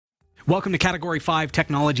Welcome to Category 5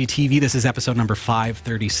 Technology TV. This is episode number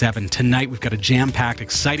 537. Tonight we've got a jam-packed,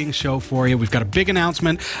 exciting show for you. We've got a big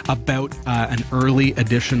announcement about an early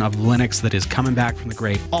edition of Linux that is coming back from the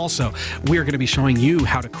grave. Also, we're going to be showing you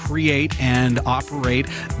how to create and operate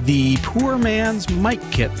the poor man's mic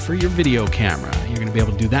kit for your video camera. You're going to be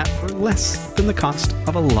able to do that for less than the cost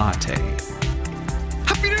of a latte.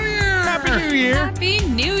 Happy New Year! Happy New Year! Happy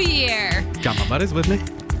New Year! Got my buddies with me.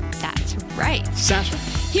 That's right. Sasha.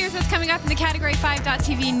 Here's what's coming up in the Category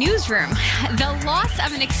 5.tv newsroom. The loss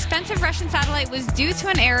of an expensive Russian satellite was due to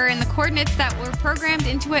an error in the coordinates that were programmed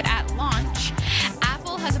into it at launch.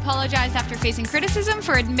 Apple has apologized after facing criticism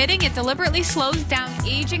for admitting it deliberately slows down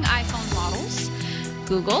aging iPhone models.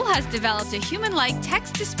 Google has developed a human-like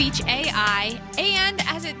text-to-speech AI, and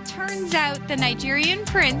as it turns out, the Nigerian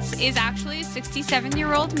prince is actually a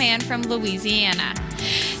 67-year-old man from Louisiana.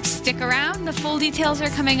 Stick around, the full details are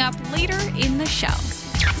coming up later in the show.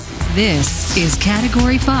 This is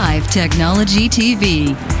Category 5 Technology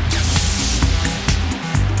TV.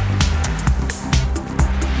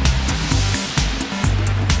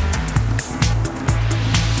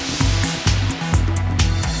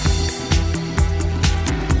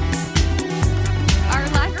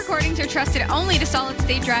 Trusted only to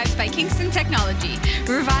solid-state drives by Kingston Technology.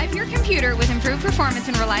 Revive your computer with improved performance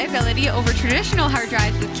and reliability over traditional hard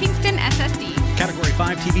drives with Kingston SSDs. Category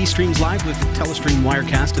 5 TV streams live with Telestream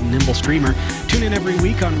Wirecast and Nimble Streamer. Tune in every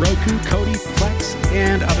week on Roku, Kodi, Plex,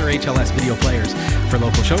 and other HLS video players. For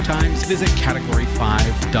local showtimes, visit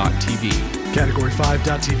Category5.tv.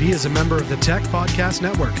 Category5.tv is a member of the Tech Podcast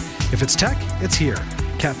Network. If it's tech, it's here.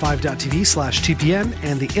 Cat5.tv/TPN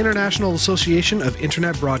and the International Association of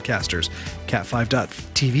Internet Broadcasters,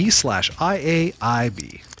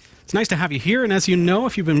 Cat5.tv/IAIB. It's nice to have you here, and as you know,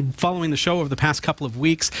 if you've been following the show over the past couple of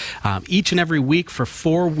weeks, each and every week for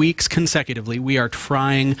 4 weeks consecutively, we are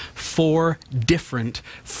trying 4 different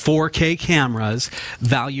 4K cameras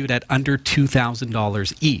valued at under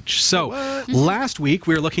 $2,000 each. So last week,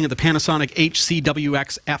 we were looking at the Panasonic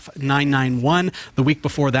HCWX F991. The week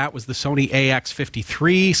before that was the Sony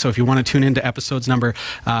AX53. So if you want to tune into episodes number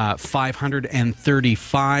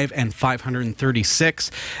 535 and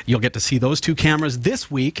 536, you'll get to see those 2 cameras. This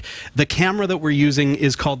week, the camera that we're using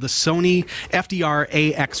is called the Sony FDR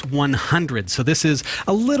AX100. So this is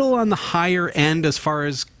a little on the higher end as far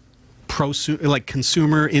as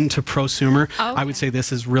consumer into prosumer. Okay. I would say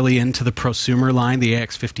this is really into the prosumer line. The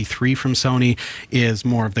AX53 from Sony is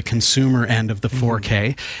more of the consumer end of the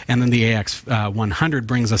 4K. And then the AX100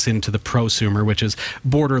 brings us into the prosumer, which is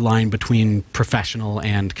borderline between professional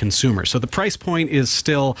and consumer. So the price point is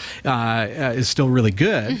still really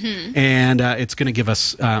good, and it's going to give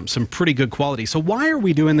us some pretty good quality. So why are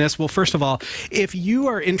we doing this? Well, first of all, if you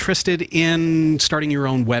are interested in starting your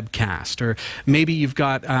own webcast, or maybe you've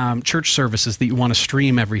got church services that you want to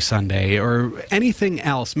stream every Sunday, or anything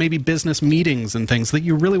else, maybe business meetings and things that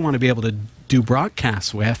you really want to be able to do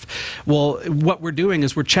broadcasts with, well, what we're doing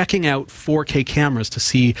is we're checking out 4K cameras to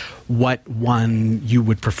see what one you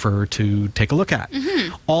would prefer to take a look at.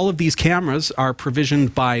 All of these cameras are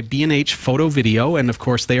provisioned by B&H Photo Video, and of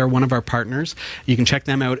course they are one of our partners. You can check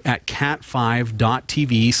them out at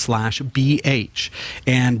cat5.tv/BH,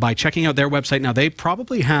 and by checking out their website, now they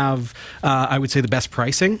probably have I would say the best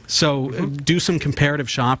pricing, so do some comparative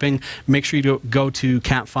shopping. Make sure you go to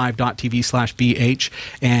cat5.tv/BH,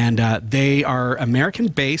 and they are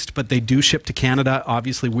American-based, but they do ship to Canada.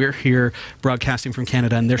 Obviously, we're here broadcasting from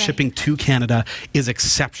Canada, and their shipping to Canada is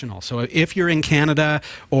exceptional. So if you're in Canada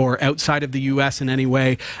or outside of the U.S. in any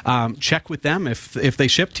way, check with them if they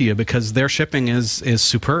ship to you, because their shipping is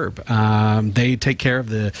superb. They take care of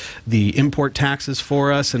the import taxes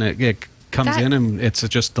for us, and it comes in and it's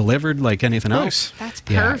just delivered like anything else. That's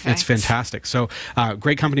perfect. Yeah, it's fantastic. So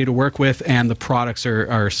great company to work with, and the products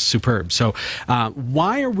are superb. So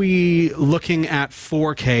why are we looking at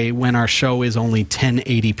 4K when our show is only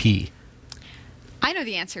 1080p? I know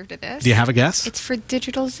the answer to this. Do you have a guess? It's for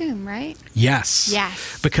digital zoom, right? Yes.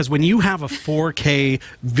 Yes. Because when you have a 4K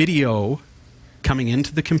video coming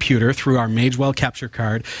into the computer through our Magewell capture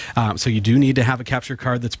card. So you do need to have a capture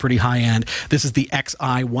card that's pretty high-end. This is the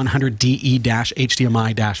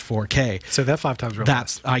XI100DE-HDMI-4K. Say that 5 times real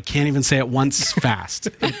fast. I can't even say it once fast.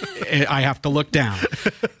 I have to look down.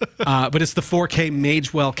 But it's the 4K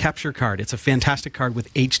Magewell capture card. It's a fantastic card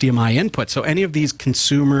with HDMI input. So any of these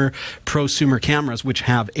consumer, prosumer cameras which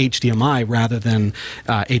have HDMI rather than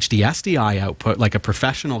HD SDI output, like a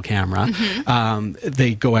professional camera,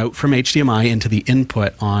 they go out from HDMI into the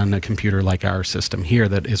input on a computer like our system here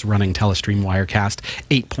that is running Telestream Wirecast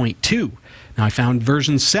 8.2. Now, I found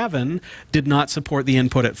version 7 did not support the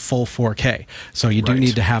input at full 4K. So you do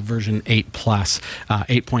need to have version 8 plus.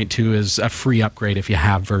 8.2 is a free upgrade if you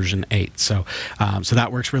have version 8. So so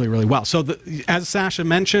that works really, really well. So as Sasha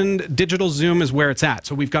mentioned, digital zoom is where it's at.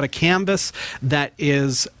 So we've got a canvas that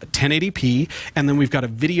is 1080p, and then we've got a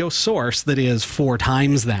video source that is 4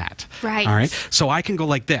 times that. Right. All right. So I can go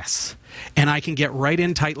like this, and I can get right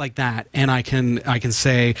in tight like that, and I can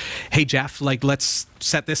say, hey Jeff, like, let's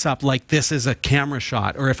set this up like this is a camera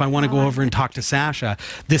shot. Or if I want to go over and talk to Sasha,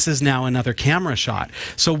 this is now another camera shot.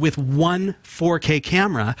 So with one 4K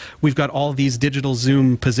camera, we've got all these digital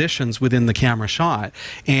zoom positions within the camera shot,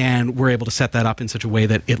 and we're able to set that up in such a way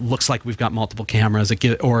that it looks like we've got multiple cameras,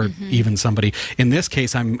 or even somebody. In this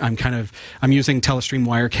case, I'm using Telestream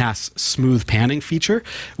Wirecast's smooth panning feature,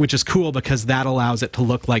 which is cool because that allows it to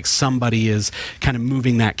look like somebody is kind of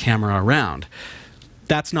moving that camera around.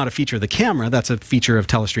 That's not a feature of the camera, that's a feature of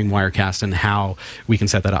Telestream Wirecast and how we can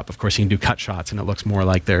set that up. Of course, you can do cut shots and it looks more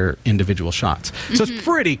like they're individual shots. So it's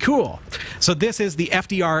pretty cool. So this is the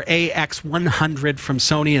FDR AX100 from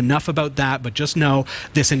Sony. Enough about that, but just know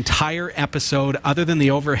this entire episode, other than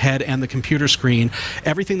the overhead and the computer screen,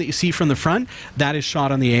 everything that you see from the front, that is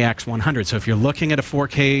shot on the AX100. So if you're looking at a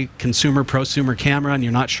 4K consumer, prosumer camera and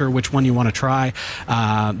you're not sure which one you want to try,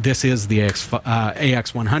 this is the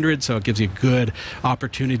AX100, so it gives you a good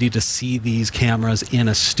opportunity to see these cameras in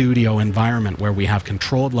a studio environment where we have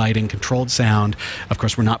controlled lighting, controlled sound. Of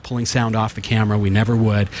course, we're not pulling sound off the camera. We never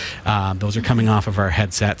would. Those are coming off of our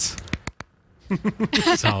headsets.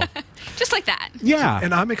 So, just like that. Yeah.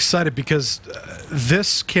 And I'm excited because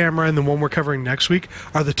this camera and the one we're covering next week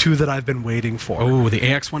are the two that I've been waiting for. Oh, the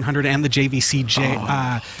AX100 and the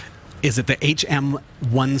JVC is it the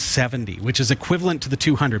HM170, which is equivalent to the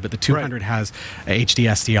 200, but the 200 has a HD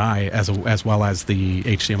SDI as well as the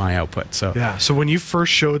HDMI output. So yeah. So when you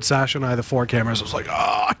first showed Sasha and I the 4 cameras, I was like,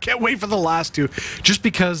 oh, I can't wait for the last two, just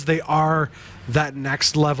because they are that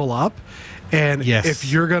next level up. And if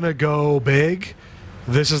you're gonna go big,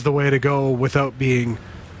 this is the way to go without being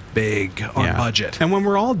big on budget. And when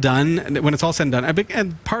we're all done, when it's all said and done,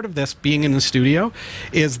 and part of this being in the studio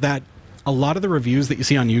is that a lot of the reviews that you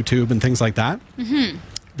see on YouTube and things like that,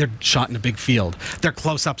 they're shot in a big field. They're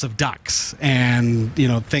close-ups of ducks and, you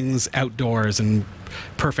know, things outdoors and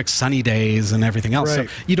perfect sunny days and everything else. So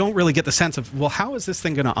you don't really get the sense of, well, how is this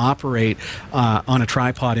thing going to operate on a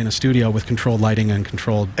tripod in a studio with controlled lighting and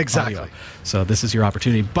controlled audio? So this is your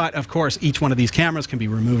opportunity. But, of course, each one of these cameras can be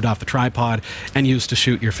removed off the tripod and used to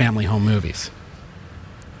shoot your family home movies.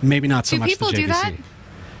 Maybe not so much the JVC. Do people do that?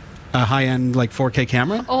 A high-end, like, 4K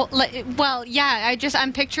camera? Oh, well, yeah.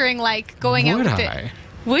 I'm picturing, like, going out with it.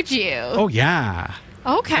 Would you? Oh, yeah.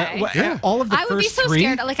 Okay. All of the I would be first so three.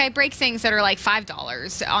 scared. Like, I break things that are like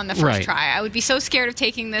 $5 on the first try. I would be so scared of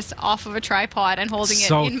taking this off of a tripod and holding it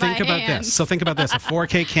in my hands. So think about this. A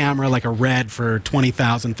 4K camera like a Red for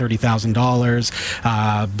 $20,000,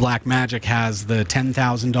 $30,000. Blackmagic has the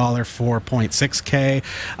 $10,000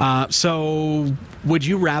 4.6K. So would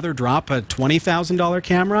you rather drop a $20,000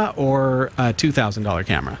 camera or a $2,000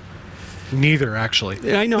 camera? Neither,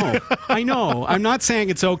 actually. I know. I know. I'm not saying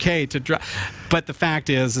it's okay to drop, but the fact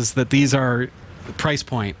is that these are price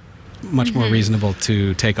point much more reasonable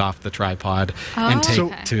to take off the tripod and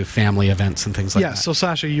take to family events and things like that. So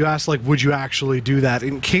Sasha, you asked, like, would you actually do that?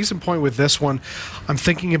 In case in point with this one, I'm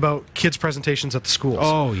thinking about kids' presentations at the schools.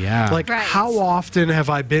 Oh, yeah. Like, how often have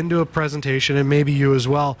I been to a presentation, and maybe you as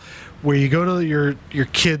well, where you go to your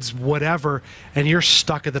kids' whatever, and you're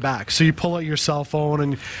stuck at the back. So you pull out your cell phone,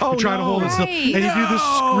 and you try to hold it still, and you do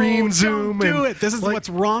the screen zoom. Don't do it. This is what's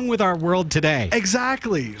wrong with our world today.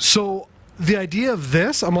 Exactly. So the idea of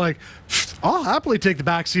this, I'm like, I'll happily take the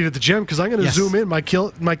back seat at the gym because I'm going to zoom in. My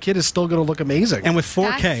kid is still going to look amazing. And with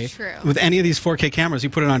 4K, with any of these 4K cameras, you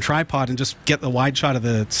put it on tripod and just get the wide shot of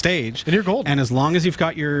the stage. And you're golden. And as long as you've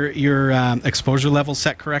got your exposure level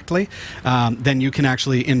set correctly, then you can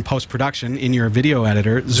actually, in post-production, in your video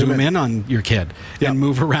editor, zoom in on your kid and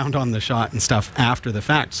move around on the shot and stuff after the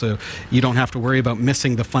fact. So you don't have to worry about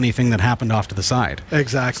missing the funny thing that happened off to the side.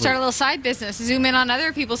 Exactly. Start a little side business. Zoom in on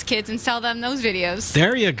other people's kids and sell them those videos.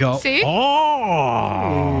 There you go. See?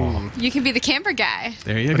 Oh! You can be the camera guy.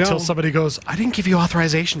 There you go. Until somebody goes, I didn't give you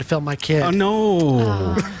authorization to film my kid. Oh,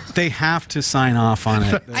 no. They have to sign off on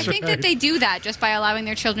it. I think that they do that just by allowing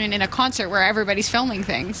their children in a concert where everybody's filming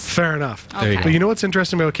things. Fair enough. There you go. But you know what's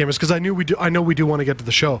interesting about cameras? Because I know we do want to get to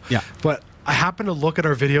the show. Yeah. But I happened to look at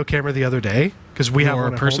our video camera the other day because we have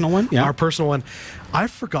our personal one. Yeah. Our personal one. I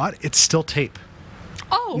forgot it's still tape.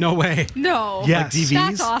 Oh. No way. No. Yes. Like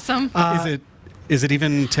DVs? That's awesome. Is it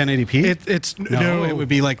even 1080p? It's no. It would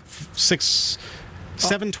be like 6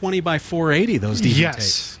 720 by 480, those DVD Yes.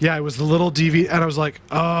 tapes. Yeah, it was the little DVD, and I was like,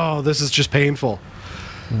 oh, this is just painful.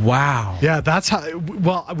 Wow. Yeah, that's how.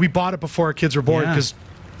 Well, we bought it before our kids were born Yeah. because,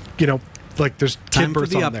 you know, like there's kid Time for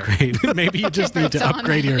births the on there. upgrade. Maybe you just need to Births on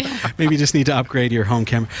upgrade there, your. Maybe you just need to upgrade your home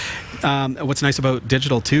camera. What's nice about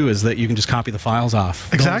digital too is that you can just copy the files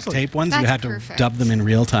off. Exactly. Those tape ones, you That's had perfect. to dub them in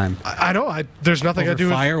real time. I know. There's nothing Over I do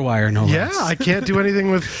with Firewire, no Yeah, less. I can't do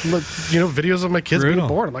anything with videos of my kids being Brutal.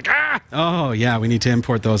 born. I'm like, ah. Oh yeah, we need to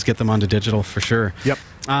import those, get them onto digital for sure. Yep.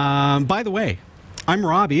 By the way, I'm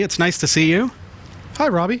Robbie. It's nice to see you. Hi,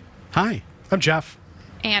 Robbie. Hi. I'm Jeff.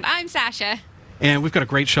 And I'm Sasha. And we've got a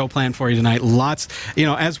great show planned for you tonight. Lots,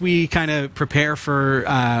 as we kind of prepare for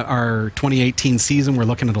our 2018 season, we're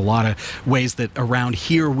looking at a lot of ways that around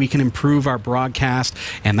here we can improve our broadcast,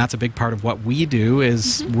 and that's a big part of what we do.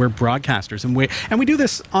 Is we're broadcasters, and we do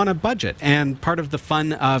this on a budget. And part of the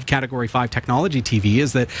fun of Category 5 Technology TV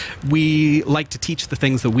is that we like to teach the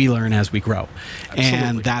things that we learn as we grow,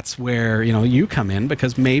 and that's where you come in,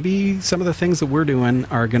 because maybe some of the things that we're doing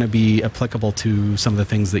are going to be applicable to some of the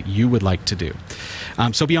things that you would like to do.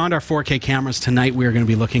 So beyond our 4K cameras, tonight we're going to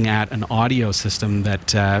be looking at an audio system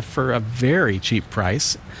that for a very cheap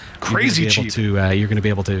price, Crazy cheap. you're going to be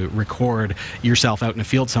able to record yourself out in a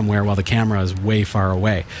field somewhere while the camera is way far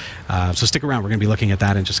away. So stick around. We're going to be looking at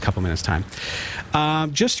that in just a couple minutes' time.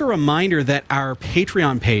 Just a reminder that our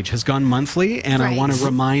Patreon page has gone monthly, and I want to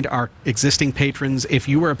remind our existing patrons, if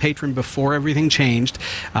you were a patron before everything changed,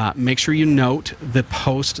 make sure you note the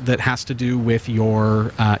post that has to do with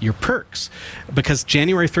your perks, because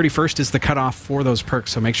January 31st is the cutoff for those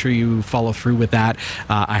perks, so make sure you follow through with that.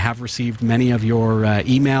 I have received many of your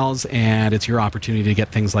emails, and it's your opportunity to get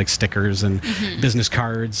things like stickers and business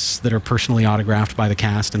cards that are personally autographed by the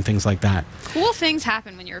cast and things like that. Cool things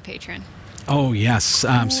happen when you're a patron. Oh, yes.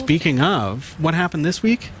 Speaking of, what happened this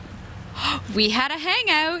week? We had a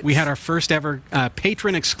hangout. We had our first ever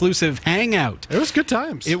patron-exclusive hangout. It was good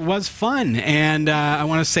times. It was fun, and I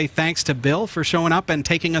want to say thanks to Bill for showing up and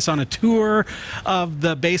taking us on a tour of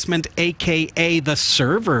the basement, a.k.a. the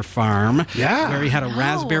server farm, where he had a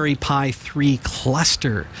Raspberry Pi 3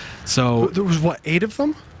 cluster. So There was, what, 8 of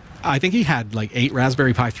them? I think he had like 8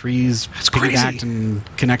 Raspberry Pi 3s piggybacked and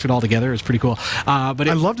connected all together. It was pretty cool. But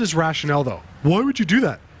I loved his rationale, though. Why would you do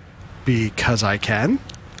that? Because I can.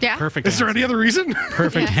 Yeah. perfect. Is there any other reason?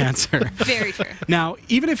 Perfect answer. Very true. Now,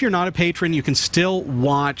 even if you're not a patron, you can still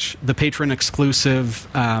watch the patron-exclusive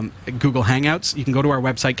Google Hangouts. You can go to our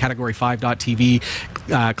website,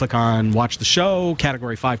 category5.tv, click on Watch the Show,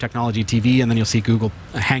 Category 5 Technology TV, and then you'll see Google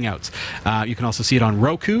Hangouts. You can also see it on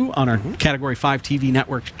Roku, on our Category 5 TV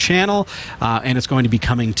network channel, and it's going to be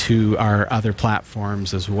coming to our other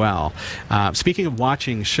platforms as well. Speaking of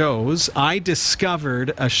watching shows, I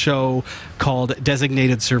discovered a show called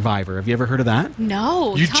Designated Survivor. Have you ever heard of that?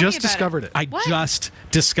 No. You tell me just about discovered it. I What? just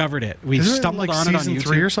discovered it. We Isn't it stumbled like on it on season YouTube.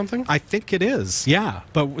 3 or something? I think it is. Yeah,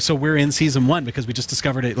 but so we're in season 1 because we just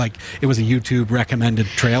discovered it. Like it was a YouTube recommended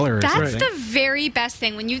trailer. Or That's something. the very best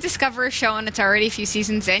thing when you discover a show and it's already a few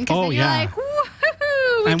seasons in. Because Oh, then you're yeah. like,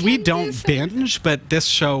 woohoo! And we can do don't some- binge, but this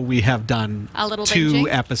show we have done A little 2 binging?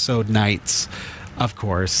 episode nights. Of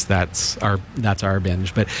course, that's our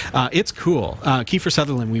binge, but it's cool. Kiefer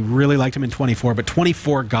Sutherland, we really liked him in 24, but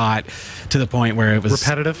 24 got to the point where it was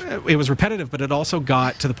Repetitive? It was repetitive, but it also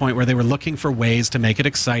got to the point where they were looking for ways to make it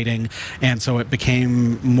exciting, and so it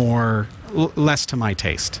became less to my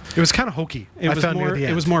taste. It was kind of hokey. It I was found near more. the It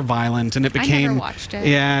end. was more violent, and it I never became. watched it.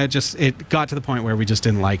 Yeah, it got to the point where we just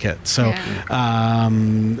didn't like it. So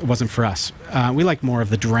it wasn't for us. We liked more of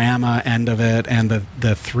the drama end of it and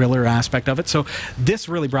the thriller aspect of it. So this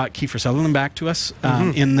really brought Kiefer Sutherland back to us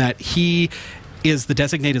in that he is the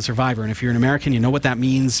designated survivor, and if you're an American, you know what that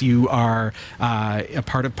means. You are a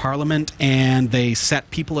part of Parliament, and they set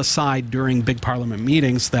people aside during big Parliament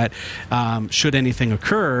meetings that should anything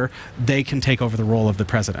occur, they can take over the role of the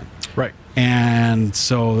president. Right. And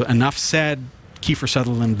so enough said, Kiefer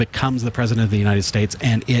Sutherland becomes the president of the United States,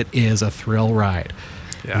 and it is a thrill ride.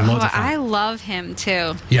 Yeah. Loads Oh, of fun. I love him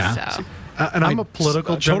too. Yeah. So. And I'm a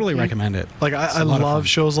political totally junkie. recommend it. Like, It's I a lot of fun. love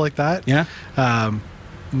shows like that. Yeah.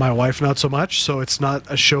 My wife, not so much. So it's not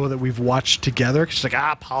a show that we've watched together. 'Cause she's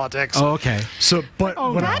like, politics. Oh, okay. So, but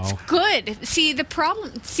Oh, when That's Wow. good. See, the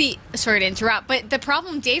problem. Sorry to interrupt, but the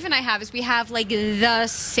problem Dave and I have is we have like the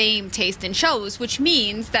same taste in shows, which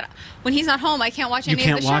means that when he's not home, I can't watch You any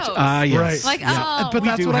can't of the watch. shows. Yes. Right. Like, Yeah. oh, but We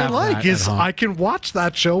that's do what I have like that is at home. I can watch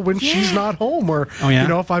that show when she's Yeah. not home, or Oh, yeah? you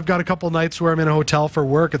know, if I've got a couple nights where I'm in a hotel for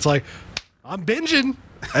work, it's like I'm binging.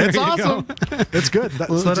 It's awesome. It's good.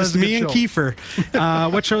 Just me and Kiefer.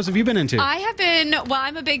 What shows have you been into? I have been,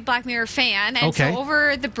 I'm a big Black Mirror fan. And so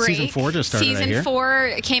over the break, Season 4 just started. Season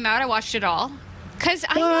 4 came out. I watched it all. Because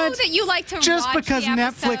I know that you like to just watch because the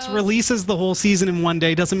episodes. Netflix releases the whole season in one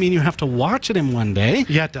day doesn't mean you have to watch it in one day.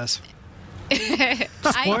 Yeah, it does.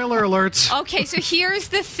 Spoiler alerts. Okay, so here's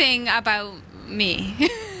the thing about me.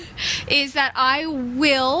 Is that I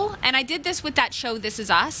will, and I did this with that show This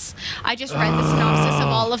Is Us. I just read the synopsis of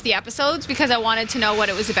all of the episodes because I wanted to know what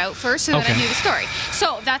it was about first so that I knew the story.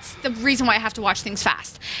 So that's the reason why I have to watch things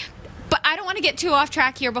fast. But I don't want to get too off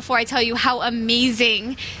track here before I tell you how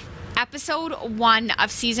amazing Episode 1 of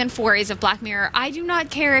Season 4 is of Black Mirror. I do not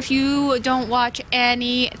care if you don't watch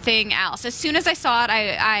anything else. As soon as I saw it,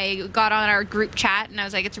 I got on our group chat and I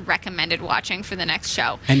was like, it's recommended watching for the next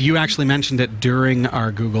show. And you actually mentioned it during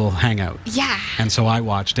our Google Hangout. Yeah. And so I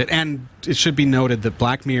watched it. And it should be noted that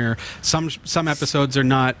Black Mirror, some episodes are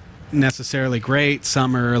not necessarily great,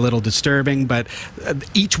 some are a little disturbing, but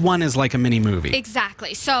each one is like a mini movie.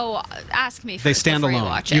 Exactly. So ask me first. They stand before alone. You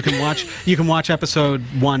watch it. You can watch episode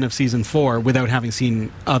 1 of season 4 without having seen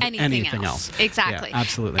anything else. Exactly. Yeah,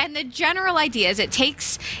 absolutely. And the general idea is it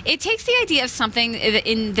takes the idea of something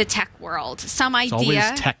in the tech world, some idea. It's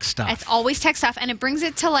always tech stuff. It's always tech stuff, and it brings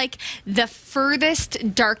it to like the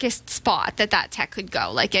furthest, darkest spot that tech could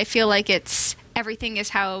go. Like I feel like it's. Everything is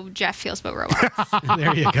how Jeff feels about robots.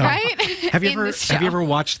 There you go. Right? Have you ever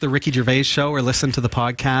watched the Ricky Gervais show or listened to the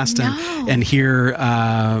podcast and hear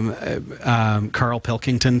Carl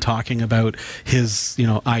Pilkington talking about his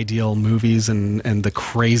ideal movies and the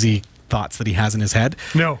crazy thoughts that he has in his head?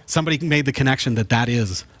 No. Somebody made the connection that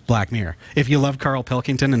is Black Mirror. If you love Carl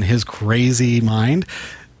Pilkington and his crazy mind,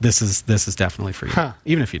 this is definitely for you. Huh.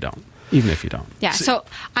 Even if you don't. Yeah, so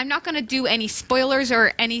I'm not going to do any spoilers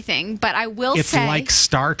or anything, but I will say... It's like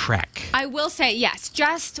Star Trek. I will say, yes,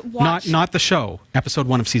 just watch... Not the show, episode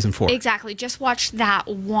 1 of season 4. Exactly, just watch that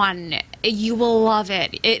one. You will love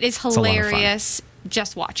it. It is hilarious.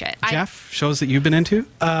 Just watch it. Jeff, shows that you've been into?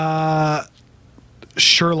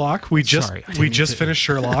 Sherlock. We just finished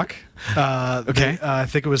Sherlock. Okay. I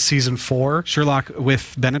think it was season 4. Sherlock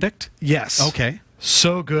with Benedict? Yes. Okay.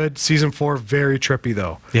 So good. Season 4, very trippy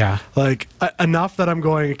though. Yeah. Like enough that I'm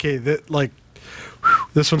going, okay,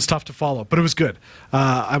 this one's tough to follow, but it was good.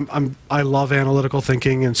 I love analytical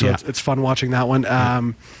thinking, and so it's fun watching that one.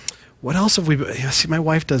 What else have we? See, my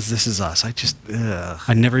wife does This Is Us. I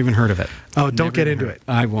never even heard of it. Oh, don't get into it.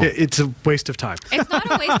 I won't. It's a waste of time.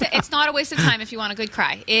 It's not a waste of time if you want a good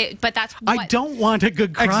cry. But that's. I don't want a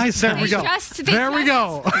good cry. There we go. There we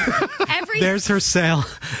go. There's her sale.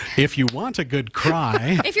 If you want a good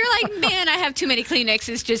cry. If you're like, man, I have too many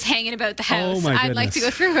Kleenexes just hanging about the house. I'd like to go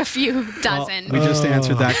through a few dozen. We just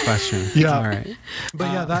answered that question. Yeah. All right. But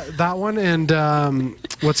yeah, that one, and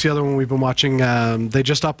what's the other one we've been watching? They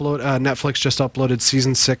just Netflix just uploaded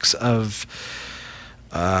season 6 of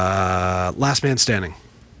Last Man Standing.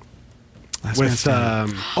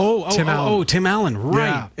 Tim Allen. Tim Allen, right.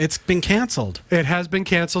 Yeah. It's been canceled. It has been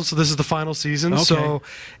canceled, so this is the final season. Okay. So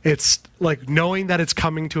it's like knowing that it's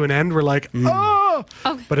coming to an end, we're like, oh!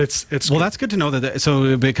 Okay. But it's well, that's good to know that.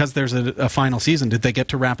 So because there's a final season, did they get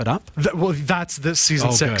to wrap it up? That's this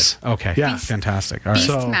season 6. Good. Okay. Yeah. Fantastic. All right.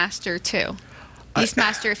 Beastmaster too.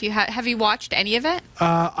 Beastmaster, if you have you watched any of it?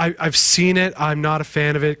 I've seen it. I'm not a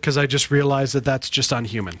fan of it because I just realized that that's just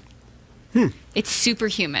unhuman. It's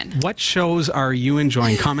superhuman. What shows are you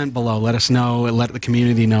enjoying? Comment below. Let us know. Let the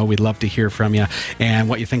community know. We'd love to hear from you and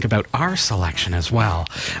what you think about our selection as well.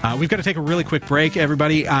 We've got to take a really quick break,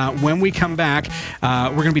 everybody. When we come back, we're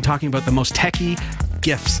going to be talking about the most techie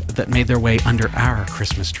gifts that made their way under our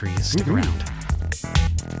Christmas trees. Stick around.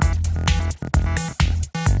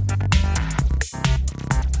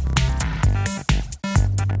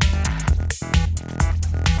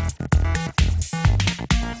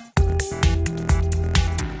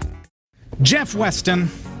 Jeff Weston,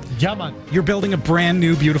 Yeah, man. you're building a brand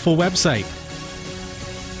new, beautiful website,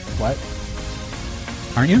 What?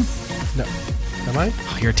 aren't you? No. Am I?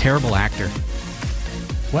 Oh, you're a terrible actor.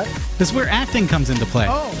 What? This is where acting comes into play.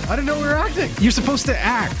 Oh, I didn't know we were acting. You're supposed to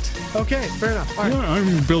act. Okay, fair enough. All right. Yeah,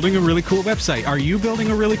 I'm building a really cool website. Are you building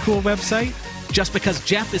a really cool website? Just because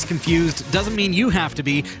Jeff is confused doesn't mean you have to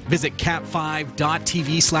be. Visit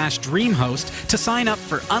cat5.tv/dreamhost to sign up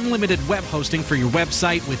for unlimited web hosting for your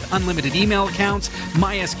website with unlimited email accounts,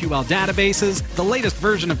 MySQL databases, the latest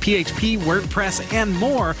version of PHP, WordPress, and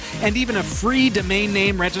more, and even a free domain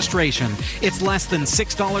name registration. It's less than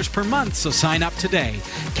 $6 per month, so sign up today.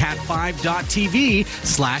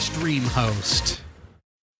 cat5.tv/dreamhost.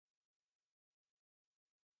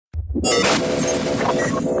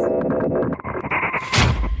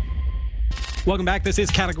 Welcome back. This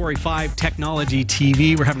is Category 5 Technology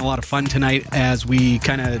TV. We're having a lot of fun tonight as we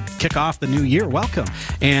kind of kick off the new year. Welcome.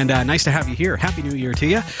 And nice to have you here. Happy New Year to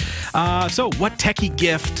you. So what techie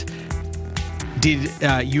gift did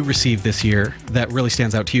you receive this year that really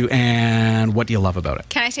stands out to you, and what do you love about it?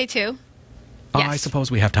 Can I say two? Yes. I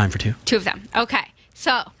suppose we have time for two. Two of them. Okay.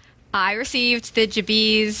 So I received the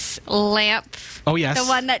Jabeez lamp. Oh, yes. The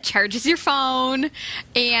one that charges your phone.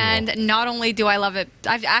 And cool. Not only do I love it,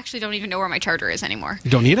 I actually don't even know where my charger is anymore. You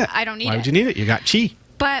don't need it? I don't need it. Why would you need it? You got Qi.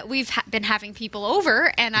 But we've been having people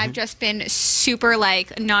over, and I've just been super,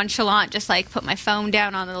 like, nonchalant, just, like, put my phone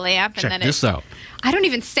down on the lamp. Check and then this out. I don't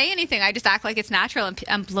even say anything. I just act like it's natural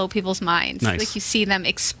and blow people's minds. Nice. Like, you see them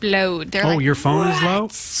explode. They're like, your phone what? is low?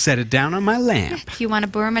 Set it down on my lamp. Do you want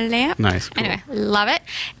to borrow my lamp? Nice. Cool. Anyway, love it.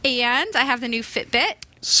 And I have the new Fitbit.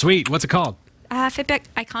 Sweet. What's it called? Fitbit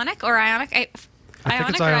Iconic or Ionic? I think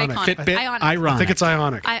it's Ionic. Fitbit Ionic. Ironic. I think it's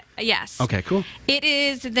Ionic. Yes. Okay, cool. It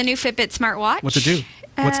is the new Fitbit smartwatch. What's it do?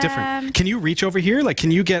 What's different? Can you reach over here? Like,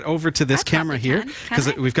 can you get over to this camera here?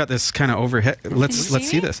 Because we've got this kind of overhead. Let's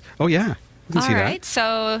see this. Oh, yeah. You can see that. All right,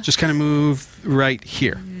 so... Just kind of move right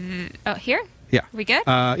here. Oh, here? Yeah. We good?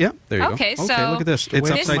 Yeah, there you go. Okay, so... Okay, look at this.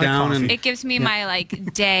 It's upside down. And it gives me my,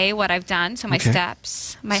 like, day, what I've done. So my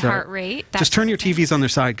steps, my heart rate. Just turn your TVs on their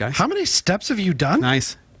side, guys. How many steps have you done?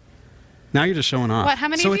 Nice. Now you're just showing off. What? How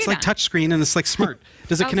many? So have it's you like done? touch screen and it's like smart.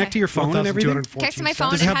 Does it connect to your phone and everything? Connects to my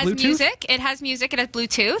phone. Does It it have has Bluetooth? music. It has music. It has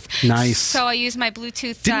Bluetooth. Nice. So I use my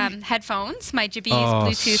Bluetooth headphones. My Jabeez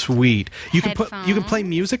Bluetooth. Sweet. You can play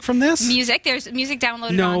music from this. Music. There's music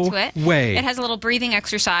downloaded onto it. No way. It has a little breathing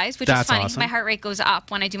exercise, which That's is funny. awesome. My heart rate goes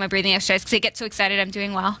up when I do my breathing exercise because I get so excited I'm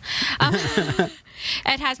doing well.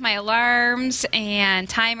 It has my alarms and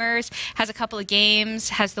timers. Has a couple of games.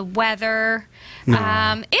 Has the weather.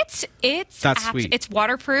 That's sweet. It's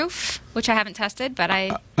waterproof, which I haven't tested, but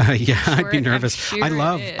yeah, I'd be nervous.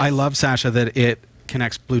 I love Sasha that it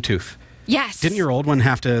connects Bluetooth. Yes. Didn't your old one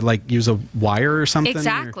have to like use a wire or something?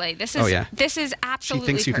 Exactly. This is absolutely.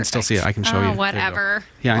 She thinks you perfect. can still see it. I can show you. Whatever.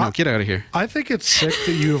 Yeah, I know. Get out of here. I think it's sick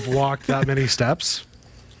that you have walked that many steps.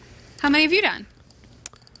 How many have you done?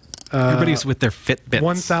 Everybody's with their Fitbits.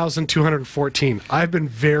 1,214. I've been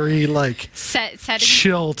very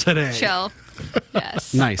chill today. Chill.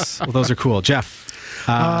 Yes. Nice. Well, those are cool. Jeff,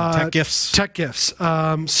 tech gifts. Tech gifts.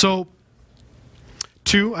 So,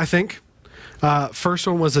 two, I think. First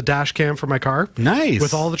one was a dash cam for my car. Nice.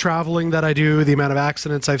 With all the traveling that I do, the amount of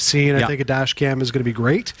accidents I've seen, I think a dash cam is going to be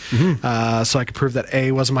great. So I could prove that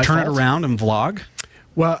A wasn't my fault. Turn it around and vlog.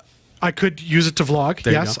 Well, I could use it to vlog.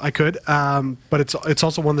 Yes, I could. But it's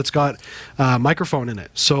also one that's got a microphone in it,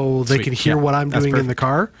 so they can hear what I'm doing in the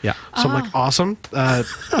car. Yeah. So I'm like, awesome.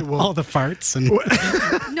 All the farts and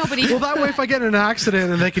nobody. Well, that way, if I get in an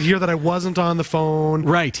accident and they could hear that I wasn't on the phone,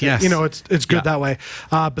 right? Yes. It's good that way.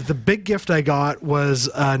 But the big gift I got was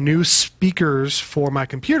new speakers for my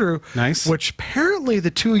computer. Nice. Which apparently the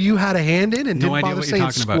two of you had a hand in and didn't bother saying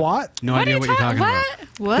squat. No idea what you're talking about.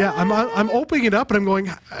 What? Yeah, I'm opening it up and I'm going.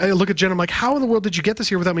 I look at Jen. I'm like, how in the world did you get this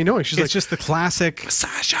here without me knowing? She's like, it's just the classic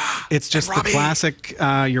Sasha. It's just the classic.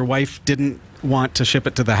 Your wife didn't want to ship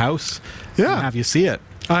it to the house. Yeah. And have you see it?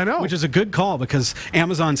 I know. Which is a good call because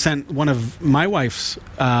Amazon sent one of my wife's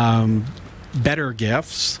better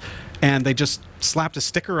gifts, and they just slapped a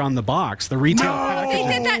sticker on the box. The retail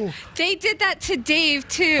package. They did that to Dave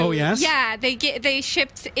too. Oh yes. Yeah, they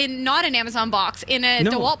shipped in not an Amazon box, in a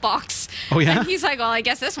DeWalt box. Oh yeah. And he's like, well, I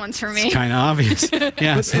guess this one's for me. It's kind of obvious.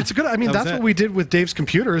 Yeah, it's good. I mean, that's what we did with Dave's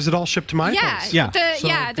computer. Is it all shipped to my place? Yeah.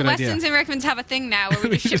 The Westons and Rickmans have a thing now where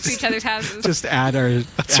we just ship to each other's houses. Just add our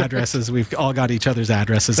addresses. Right. We've all got each other's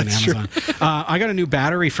addresses in Amazon. I got a new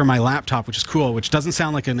battery for my laptop, which is cool. Which doesn't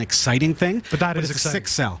sound like an exciting thing, but it's exciting.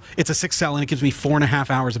 6 cell. It's a 6 cell, and it gives me 4.5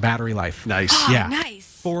 hours of battery life. Nice. Yeah.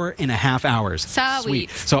 Nice. 4.5 hours. Sweet.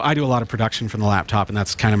 So I do a lot of production from the laptop, and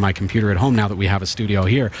that's kind of my computer at home now that we have a studio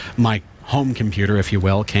here. My home computer, if you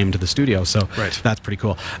will, came to the studio, so that's pretty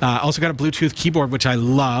cool. Also got a Bluetooth keyboard, which I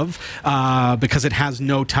love because it has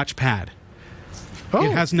no touchpad. Oh.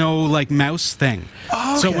 It has no mouse thing.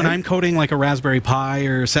 Oh, okay. So when I'm coding a Raspberry Pi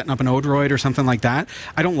or setting up an Odroid or something like that,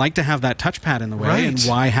 I don't like to have that touchpad in the way. Right. And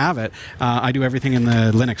why have it? I do everything in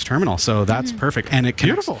the Linux terminal, so that's perfect. And it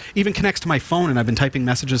even connects to my phone, and I've been typing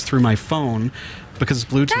messages through my phone because it's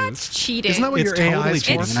Bluetooth. That's cheating. Isn't that what your AI is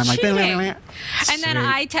for? And I'm cheating. And then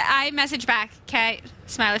I message back, okay,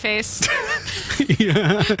 smiley face.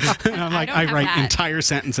 Yeah. And I'm I write entire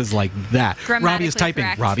sentences like that. Robbie is typing.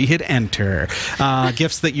 Correct. Robbie hit enter.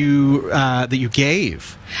 Gifts that you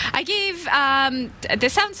gave. I gave.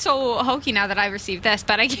 This sounds so hokey now that I received this,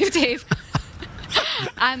 but I gave Dave.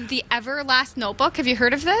 The Everlast Notebook. Have you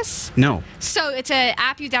heard of this? No. So it's an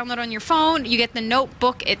app you download on your phone. You get the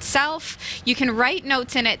notebook itself. You can write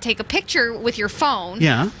notes in it, take a picture with your phone.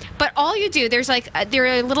 Yeah. But all you do, there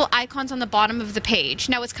are little icons on the bottom of the page.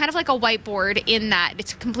 Now, it's kind of like a whiteboard in that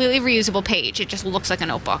it's a completely reusable page. It just looks like a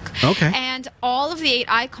notebook. Okay. And all of the 8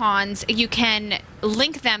 icons, you can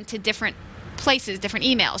link them to different places, different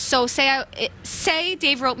emails. So say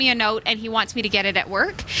Dave wrote me a note and he wants me to get it at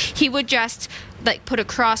work. He would just like put a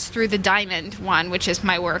cross through the diamond one, which is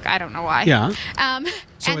my work. I don't know why. Yeah. So and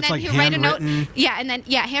it's then like he'll write a note. Yeah, and then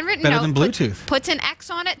handwritten better note. than Bluetooth. Puts an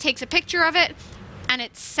X on it, takes a picture of it, and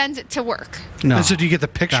it sends it to work. No. And so do you get the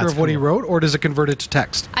picture of what he wrote, or does it convert it to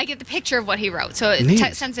text? I get the picture of what he wrote, so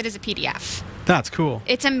it sends it as a PDF. That's cool.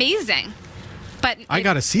 It's amazing. But I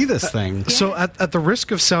got to see this thing. So at the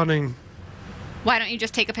risk of sounding... Why don't you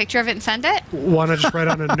just take a picture of it and send it? Want to just write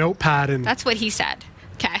on a notepad and... That's what he said.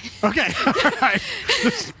 Okay. Okay. All right.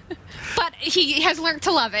 But he has learned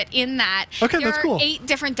to love it in that Okay, there that's are cool. 8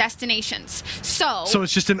 different destinations. So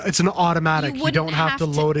it's just it's an automatic. You don't wouldn't have to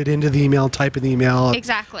have to- load it into the email, type in the email.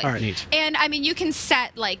 Exactly. All right. Neat. And I mean, you can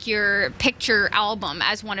set like your picture album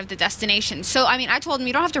as one of the destinations. So I mean, I told him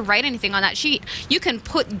you don't have to write anything on that sheet. You can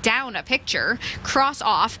put down a picture, cross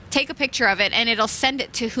off, take a picture of it, and it'll send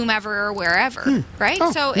it to whomever or wherever. Right?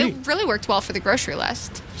 Oh, so neat. it really worked well for the grocery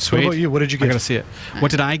list. Sweet. What about you? What did you I give? got to see it. What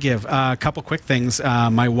did I give? A couple quick things.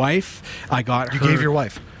 My wife, I got her... You gave your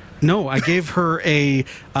wife? No, I gave her a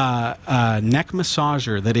neck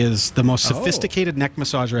massager that is the most sophisticated neck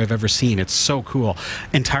massager I've ever seen. It's so cool.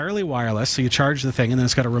 Entirely wireless, so you charge the thing, and then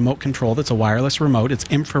it's got a remote control that's a wireless remote. It's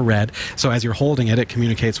infrared, so as you're holding it, it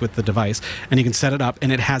communicates with the device, and you can set it up,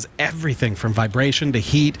 and it has everything from vibration to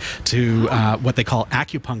heat to what they call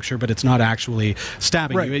acupuncture, but it's not actually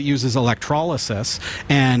stabbing Right. you. It uses electrolysis,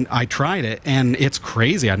 and I tried it, and it's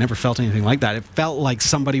crazy. I never felt anything like that. It felt like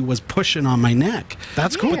somebody was pushing on my neck.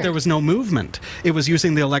 That's cool. But there was no movement. It was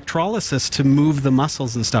using the electrolysis to move the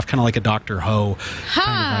muscles and stuff, kind of like a Dr. Ho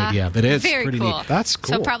kind of idea. But it's Very pretty cool. neat. That's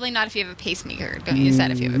cool. So probably not if you have a pacemaker. Don't use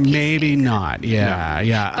that if you have a pacemaker. Maybe not. Yeah,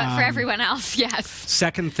 yeah. But for everyone else, yes.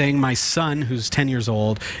 Second thing, my son, who's 10 years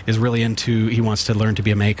old, is really he wants to learn to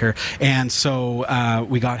be a maker. And so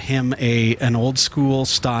we got him an old school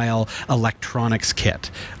style electronics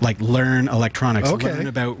kit. Like learn electronics, learn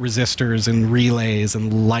about resistors and relays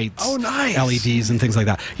and lights. Oh, nice. LEDs and things like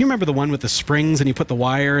that. You remember the one with the springs and you put the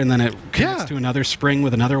wire and then it connects to another spring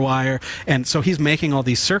with another wire. And so he's making all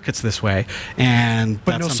these circuits this way. And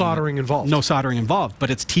But no soldering involved. No soldering involved. But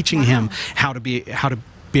it's teaching him how to be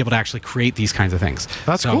able to actually create these kinds of things.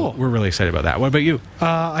 That's cool. We're really excited about that. What about you?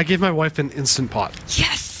 I gave my wife an Instant Pot.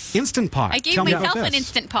 Yes. Instant Pot. I gave Tell me about myself an this.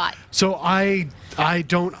 Instant Pot. So I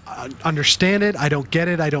don't understand it. I don't get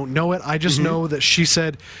it. I don't know it. I just know that she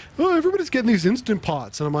said, "Oh, everybody's getting these Instant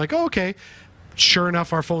Pots," and I'm like, "Oh, okay." Sure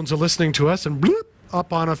enough, our phones are listening to us, and bloop,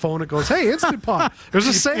 up on a phone it goes, "Hey, Instant Pot! There's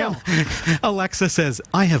a sale." Alexa says,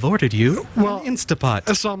 "I have ordered you an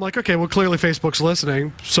Instapot." So I'm like, okay, well, clearly Facebook's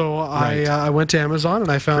listening. So Right. I went to Amazon and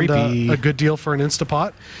I found Creepy. a good deal for an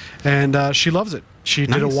Instapot, and she loves it. She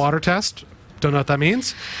did a Nice. water test. Don't know what that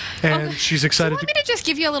means, and she's Do you excited want me to just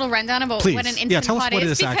give you a little rundown about Please. what an Instant Yeah, tell us Pot what is?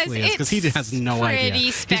 this actually is, because he it's has no idea. pretty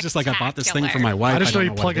He's just like, I bought this thing for my spectacular. wife. I just know don't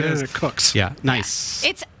you what plug it in is. and it cooks. Yeah, nice.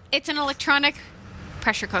 It's an electronic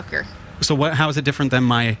pressure cooker. So how is it different than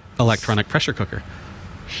my electronic pressure cooker?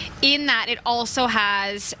 In that it also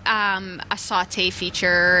has a saute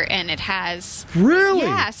feature, and it has Really?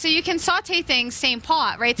 yeah, so you can saute things same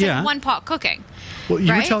pot, right? It's Yeah. like one pot cooking. Well, you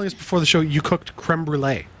were Right? telling us before the show you cooked creme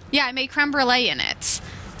brulee. Yeah, I made creme brulee in it.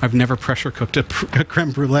 I've never pressure cooked a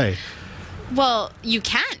creme brulee. Well, you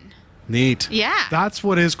can. Neat. Yeah. That's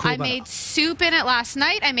what is cool I about made soup in it last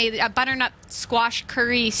night. I made a butternut squash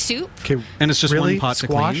curry soup. it. Okay, And it's just really? one pot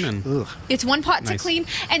Squash? to clean. And Ugh. It's one pot to Nice. clean.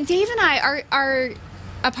 And Dave and I, our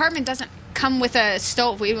apartment doesn't come with a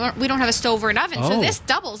stove. We don't have a stove or an oven. So Oh. this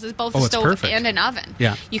doubles as both Oh, a it's stove perfect. and an oven.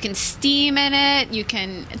 Yeah. You can steam in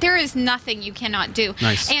it. There is nothing you cannot do.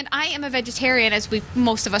 Nice. And I am a vegetarian, as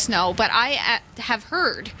most of us know, but I have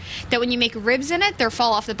heard that when you make ribs in it, they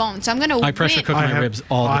fall off the bone. So I'm going to I pressure cook my ribs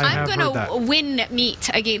all the I time. I'm have going heard that. to win meat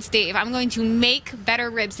against Dave. I'm going to make better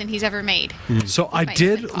ribs than he's ever made. So I my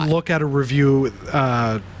did Instant Pot. look at a review,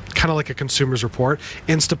 kind of like a consumer's report,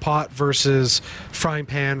 Instapot versus frying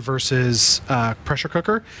pan versus pressure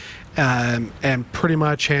cooker, and pretty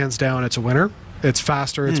much hands down, it's a winner. It's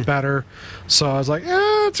faster, it's better. So I was like,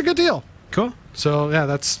 it's a good deal. Cool. So yeah,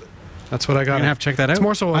 that's what I got. I'm gonna have to check that out. It's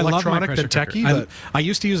more so I love my electronic pressure than techie. cooker. But I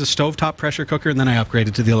used to use a stovetop pressure cooker, and then I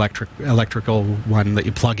upgraded to the electrical one that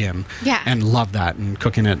you plug in. Yeah. And love that, and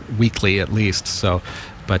cooking it weekly at least. So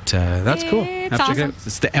But that's cool. It's awesome.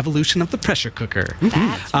 It's the evolution of the pressure cooker.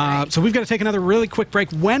 That's right. So we've got to take another really quick break.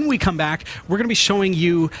 When we come back, we're going to be showing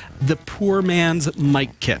you the poor man's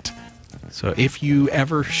mic kit. So if you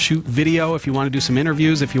ever shoot video, if you want to do some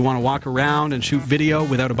interviews, if you want to walk around and shoot video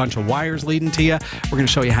without a bunch of wires leading to you, we're going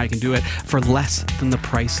to show you how you can do it for less than the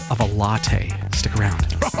price of a latte. Stick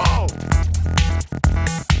around. Oh.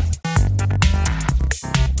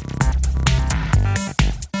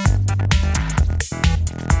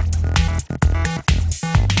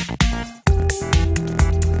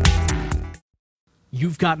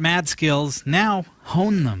 You've got mad skills, now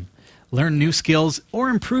hone them. Learn new skills or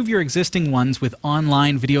improve your existing ones with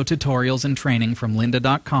online video tutorials and training from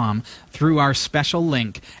lynda.com through our special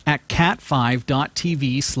link at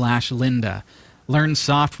cat5.tv/lynda. Learn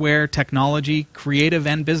software, technology, creative,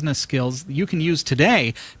 and business skills you can use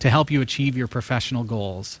today to help you achieve your professional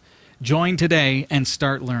goals. Join today and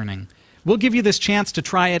start learning. We'll give you this chance to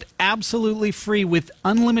try it absolutely free with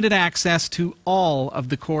unlimited access to all of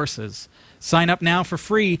the courses. Sign up now for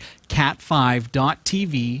free,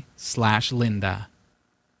 cat5.tv/lynda.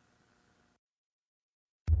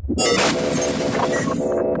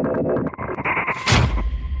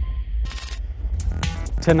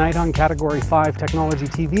 Tonight on Category 5 Technology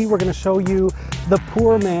TV, we're going to show you the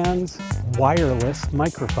poor man's wireless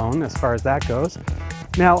microphone, as far as that goes.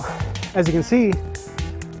 Now, as you can see,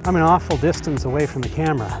 I'm an awful distance away from the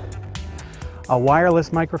camera. A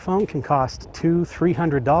wireless microphone can cost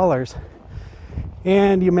 $200–300,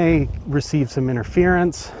 and you may receive some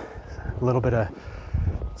interference, a little bit of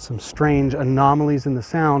some strange anomalies in the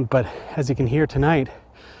sound, but as you can hear tonight,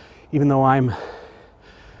 even though I'm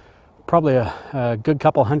probably a good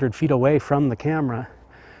couple hundred feet away from the camera,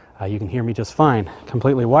 you can hear me just fine.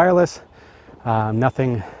 Completely wireless,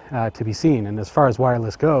 nothing to be seen. And as far as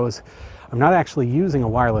wireless goes, I'm not actually using a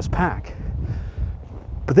wireless pack.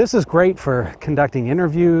 But this is great for conducting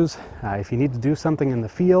interviews, if you need to do something in the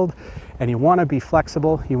field and you want to be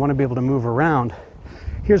flexible, you want to be able to move around,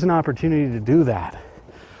 here's an opportunity to do that.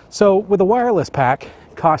 So with a wireless pack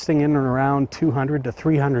costing in and around $200 to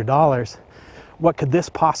 $300, what could this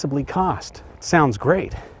possibly cost? Sounds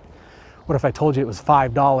great. What if I told you it was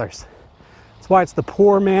 $5? That's why it's the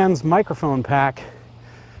poor man's microphone pack,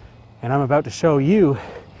 and I'm about to show you,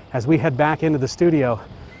 as we head back into the studio,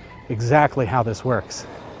 exactly how this works.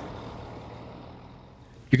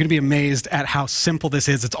 You're going to be amazed at how simple this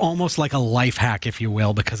is. It's almost like a life hack, if you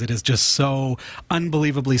will, because it is just so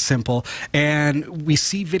unbelievably simple. And we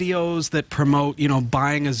see videos that promote, you know,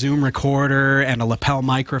 buying a Zoom recorder and a lapel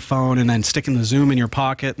microphone and then sticking the Zoom in your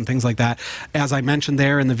pocket and things like that. As I mentioned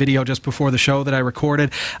there in the video just before the show that I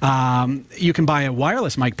recorded, you can buy a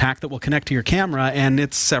wireless mic pack that will connect to your camera, and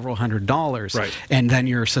it's several $100s. Right. And then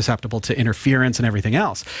you're susceptible to interference and everything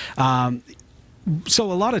else.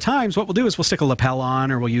 So a lot of times what we'll do is we'll stick a lapel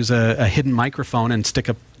on, or we'll use a hidden microphone and stick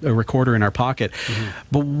a recorder in our pocket.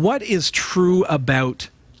 But what is true about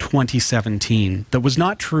 2017 that was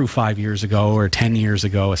not true 5 years ago or 10 years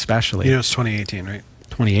ago especially? You know, it's 2018, right?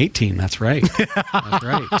 2018, that's right. That's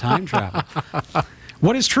right, time travel.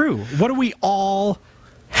 What is true? What do we all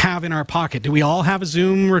have in our pocket? Do we all have a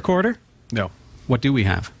Zoom recorder? No. What do we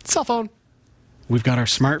have? Cell phone. We've got our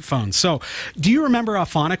smartphones. So, do you remember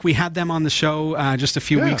Auphonic? We had them on the show just a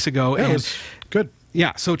few weeks ago. Yeah, it was good.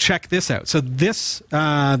 Yeah, so check this out. So this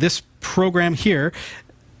this program here,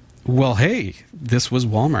 well, hey, this was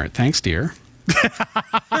Walmart. Thanks, dear.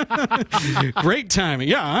 Great timing.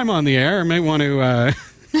 Yeah, I'm on the air. I may want to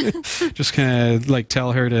just kind of like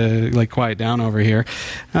tell her to like quiet down over here.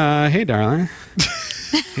 Hey, darling.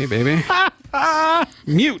 Hey, baby.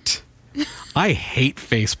 Mute. I hate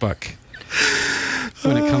Facebook.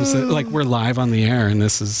 When it comes to, like, we're live on the air, and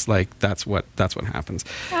this is like, that's what happens.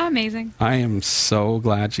 Oh, amazing. I am so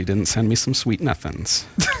glad she didn't send me some sweet nothings.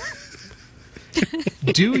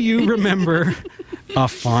 Do you remember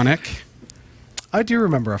Auphonic? I do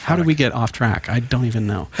remember Auphonic. How did we get off track? I don't even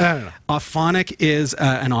know. I don't know. Auphonic is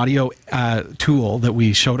an audio tool that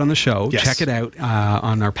we showed on the show. Yes. Check it out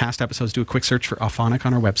on our past episodes. Do a quick search for Auphonic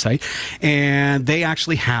on our website. And they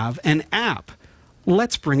actually have an app.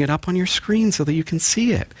 Let's bring it up on your screen so that you can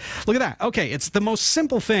see it. Look at that. Okay, it's the most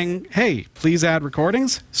simple thing. Hey, please add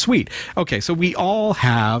recordings. Sweet. Okay, so we all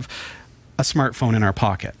have a smartphone in our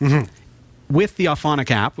pocket. With the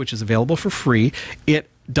Auphonic app, which is available for free, it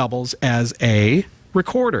doubles as a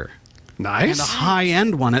recorder. Nice. And a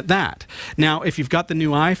high-end one at that. Now, if you've got the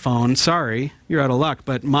new iPhone, sorry, you're out of luck,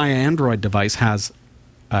 but my Android device has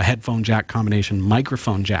a headphone jack combination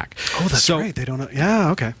microphone jack. Oh, that's right. They don't know.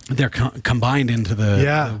 Yeah, okay. They're combined into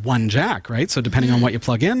the one jack, right? So depending on what you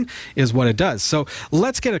plug in is what it does. So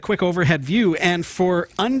let's get a quick overhead view. And for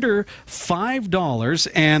under $5,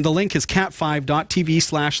 and the link is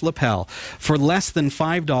cat5.tv/lapel. For less than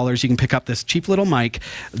 $5, you can pick up this cheap little mic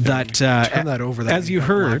that, turn that over. That as you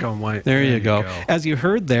heard, black on white. there you go. As you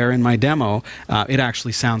heard there in my demo, it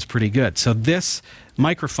actually sounds pretty good. So this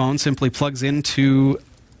microphone simply plugs into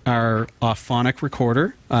our Auphonic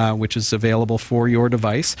recorder, which is available for your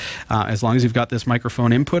device, as long as you've got this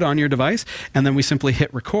microphone input on your device, and then we simply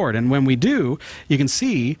hit record. And when we do, you can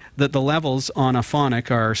see that the levels on Auphonic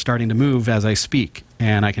are starting to move as I speak.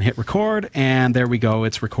 And I can hit record, and there we go,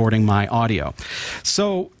 it's recording my audio.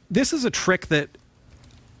 So this is a trick that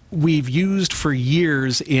we've used for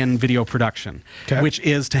years in video production, which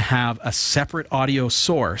is to have a separate audio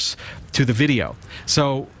source to the video.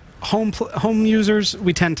 So home users,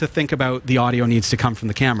 we tend to think about the audio needs to come from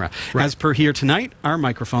the camera. Right. As per here tonight, our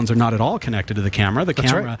microphones are not at all connected to the camera. The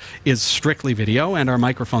camera is strictly video, and our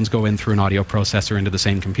microphones go in through an audio processor into the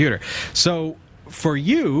same computer. So for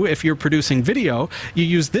you, if you're producing video, you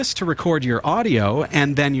use this to record your audio,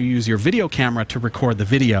 and then you use your video camera to record the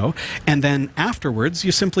video, and then afterwards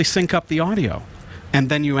you simply sync up the audio. And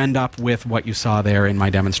then you end up with what you saw there in my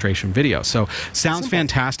demonstration video. So sounds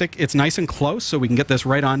fantastic. It's nice and close, so we can get this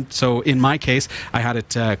right on. So in my case, I had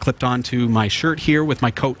it clipped onto my shirt here with my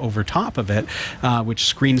coat over top of it, which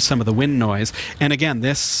screens some of the wind noise. And again,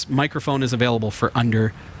 this microphone is available for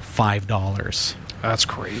under $5. That's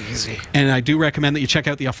crazy. And I do recommend that you check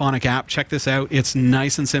out the Auphonic app. Check this out. It's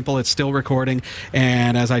nice and simple. It's still recording.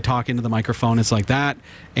 And as I talk into the microphone, it's like that.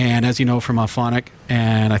 And as you know from Auphonic,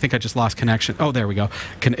 and I think I just lost connection. Oh, there we go.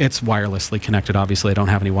 It's wirelessly connected, obviously. I don't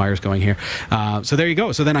have any wires going here. So there you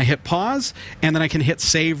go. So then I hit pause, and then I can hit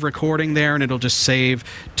save recording there, and it'll just save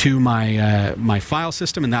to my, my file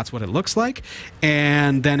system, and that's what it looks like.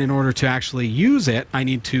 And then in order to actually use it, I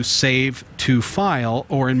need to save to file,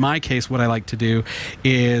 or in my case, what I like to do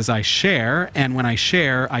is I share, and when I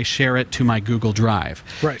share it to my Google Drive.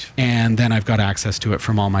 Right. And then I've got access to it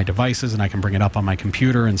from all my devices, and I can bring it up on my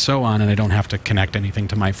computer and so on, and I don't have to connect anything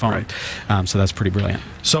to my phone. Right. So that's pretty brilliant.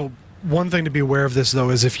 So one thing to be aware of this, though,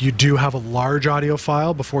 is if you do have a large audio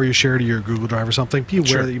file before you share to your Google Drive or something, be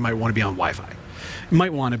aware that you might want to be on Wi-Fi.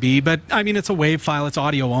 Might want to be, but I mean, it's a WAV file, it's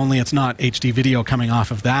audio only, it's not HD video coming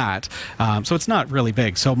off of that, so it's not really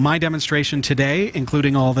big. So my demonstration today,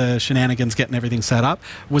 including all the shenanigans getting everything set up,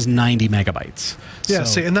 was 90 megabytes. Yeah,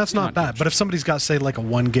 so see, and that's not bad, but if somebody's got, say, like a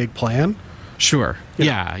 1 gig plan, sure.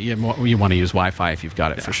 Yeah, you want to use Wi-Fi if you've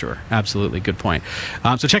got it, for sure. Absolutely. Good point.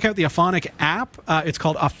 So check out the Auphonic app. It's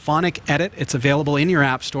called Auphonic Edit. It's available in your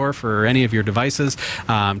app store for any of your devices.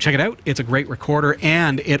 Check it out. It's a great recorder,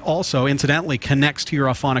 and it also, incidentally, connects to your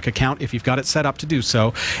Auphonic account if you've got it set up to do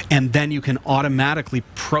so, and then you can automatically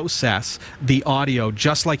process the audio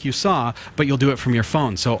just like you saw, but you'll do it from your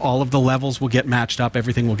phone. So all of the levels will get matched up.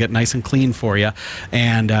 Everything will get nice and clean for you,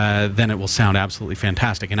 and then it will sound absolutely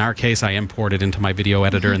fantastic. In our case, I import it into my video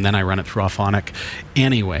editor, and then I run it through Auphonic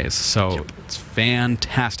anyways. So it's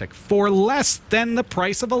fantastic. For less than the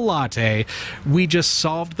price of a latte, we just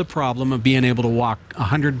solved the problem of being able to walk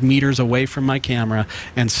 100 meters away from my camera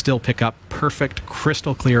and still pick up perfect,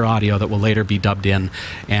 crystal clear audio that will later be dubbed in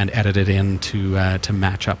and edited in to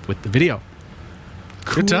match up with the video.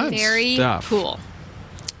 Good times. Very cool.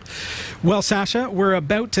 Well, Sasha, we're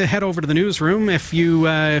about to head over to the newsroom. If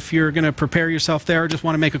you're going to prepare yourself there, I just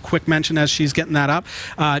want to make a quick mention as she's getting that up.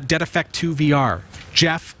 Dead Effect 2 VR.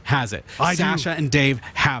 Jeff has it. Sasha and Dave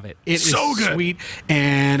have it. It is so sweet,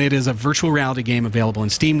 and it is a virtual reality game available in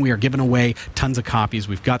Steam. We are giving away tons of copies.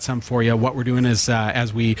 We've got some for you. What we're doing is,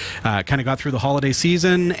 as we kind of got through the holiday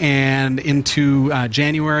season and into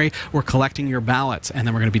January, we're collecting your ballots, and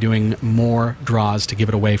then we're going to be doing more draws to give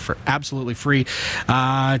it away for absolutely free.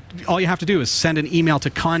 All you have to do is send an email to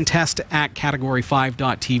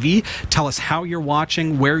contest@category5.tv. Tell us how you're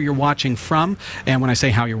watching, where you're watching from, and when I say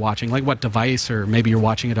how you're watching, like what device, or maybe you're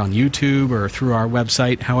watching it on YouTube or through our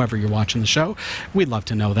website, however you're watching the show. We'd love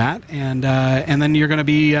to know that. And then you're going to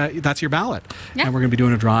be, that's your ballot. Yeah. And we're going to be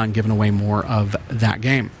doing a draw and giving away more of that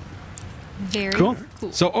game. Very cool.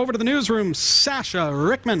 So over to the newsroom, Sasha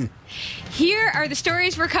Rickman. Here are the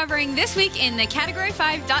stories we're covering this week in the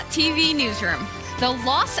Category5.tv newsroom. The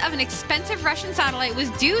loss of an expensive Russian satellite was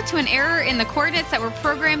due to an error in the coordinates that were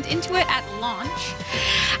programmed into it at launch.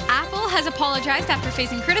 Apple has apologized after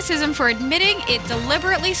facing criticism for admitting it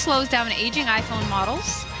deliberately slows down aging iPhone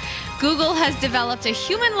models. Google has developed a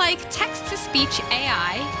human-like text-to-speech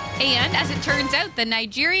AI, and as it turns out, the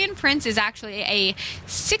Nigerian prince is actually a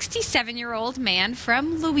 67-year-old man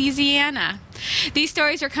from Louisiana. These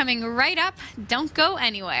stories are coming right up. Don't go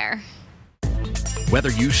anywhere. Whether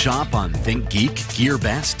you shop on ThinkGeek,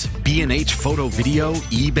 GearBest, B&H Photo Video,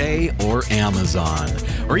 eBay, or Amazon,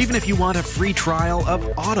 or even if you want a free trial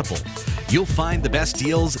of Audible, you'll find the best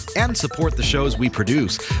deals and support the shows we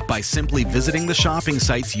produce by simply visiting the shopping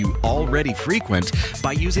sites you already frequent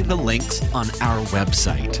by using the links on our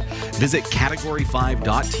website. Visit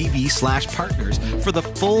category5.tv/partners for the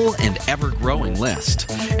full and ever-growing list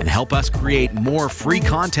and help us create more free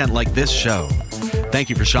content like this show. Thank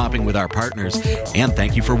you for shopping with our partners, and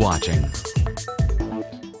thank you for watching.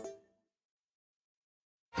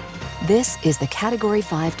 This is the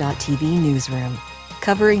Category5.tv newsroom,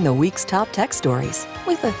 covering the week's top tech stories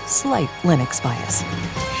with a slight Linux bias.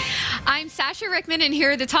 I'm Sasha Rickman, and here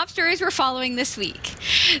are the top stories we're following this week.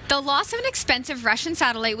 The loss of an expensive Russian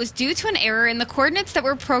satellite was due to an error in the coordinates that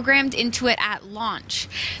were programmed into it at launch.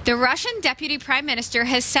 The Russian Deputy Prime Minister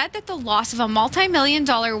has said that the loss of a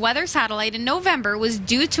multi-million-dollar weather satellite in November was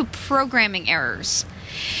due to programming errors.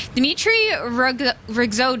 Dmitry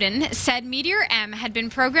Rogozin said Meteor M had been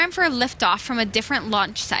programmed for a liftoff from a different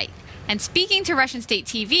launch site. And speaking to Russian state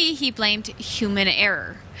TV, he blamed human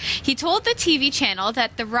error. He told the TV channel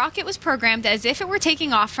that the rocket was programmed as if it were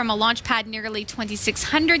taking off from a launch pad nearly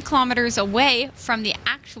 2,600 kilometers away from the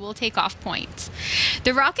actual takeoff point.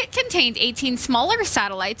 The rocket contained 18 smaller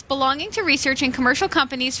satellites belonging to research and commercial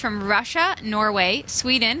companies from Russia, Norway,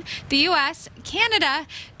 Sweden, the US, Canada,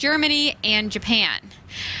 Germany, and Japan.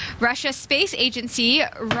 Russia's space agency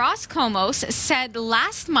Roscosmos said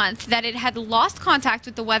last month that it had lost contact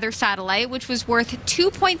with the weather satellite, which was worth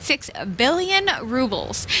 2.6 billion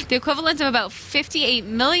rubles, the equivalent of about $58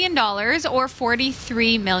 million or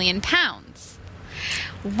 43 million pounds.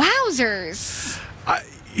 Wowzers.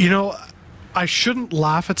 I shouldn't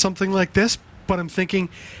laugh at something like this, but I'm thinking,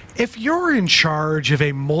 if you're in charge of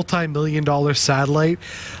a multi-million-dollar satellite,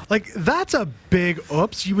 like, that's a big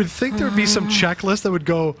oops. You would think there would be some checklist that would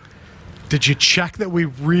go, did you check that we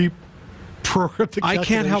reprogrammed the calculations? I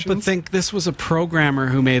can't help but think this was a programmer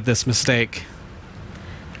who made this mistake.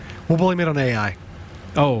 We'll blame it on AI.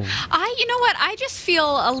 Oh. You know what? I just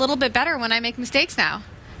feel a little bit better when I make mistakes now.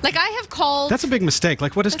 Like, I have called... That's a big mistake.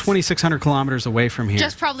 Like, what is 2,600 kilometers away from here?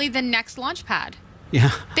 Just probably the next launch pad.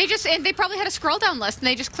 Yeah. They probably had a scroll down list and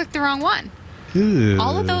they just clicked the wrong one. Ooh.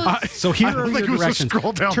 All of those. So here are your directions.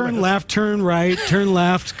 Turn left, turn right, turn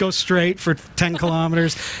left, go straight for 10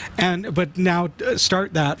 kilometers. But now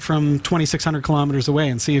start that from 2,600 kilometers away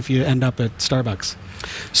and see if you end up at Starbucks.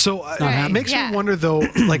 So it makes me wonder, though,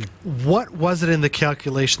 like, what was it in the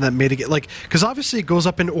calculation that made it get, like, because obviously it goes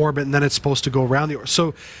up in orbit and then it's supposed to go around the orbit.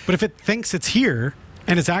 So, but if it thinks it's here,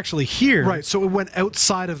 and it's actually here. Right, so it went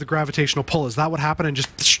outside of the gravitational pull. Is that what happened and just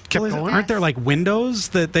kept going? Aren't there, like, windows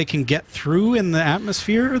that they can get through in the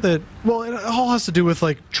atmosphere? Well, it all has to do with,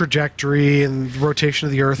 like, trajectory and rotation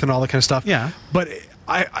of the Earth and all that kind of stuff. Yeah. But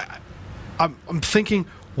I'm thinking,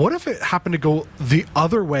 what if it happened to go the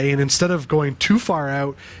other way, and instead of going too far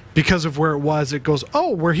out because of where it was, it goes,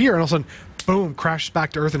 oh, we're here, and all of a sudden, boom, crashes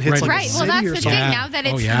back to Earth and hits like a city well, that's or the something. thing. Now that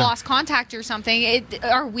it's lost contact or something,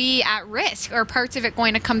 are we at risk? Are parts of it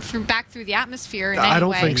going to come back through the atmosphere in any way? I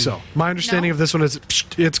don't think so. My understanding of this one is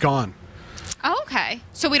it's gone. Oh, okay.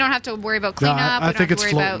 So we don't have to worry about cleanup. I think it's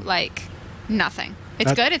worry about, like, nothing.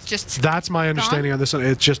 It's good. It's just that's my understanding on this one.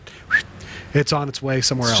 It's just it's on its way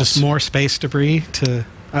somewhere else. Just more space debris to.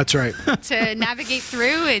 That's right. To navigate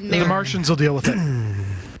through, and the Martians will deal with it.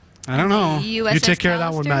 I don't know. You take care of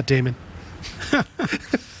that one, Matt Damon.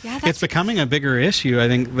 It's becoming a bigger issue. I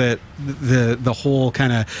think that the whole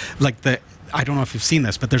kind of like I don't know if you've seen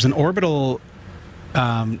this, but there's an orbital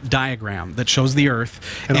diagram that shows the Earth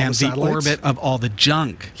and the orbit of all the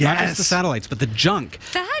junk. Yes. Not just the satellites, but the junk.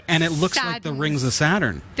 And it looks like the rings of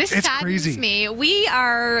Saturn. This saddens me. We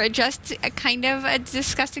are just a kind of a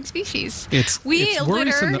disgusting species. We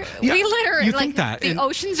litter. You like, think that. The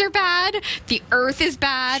oceans are bad. The Earth is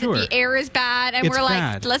bad. Sure. The air is bad. And we're like,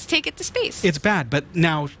 bad. Let's take it to space. It's bad, but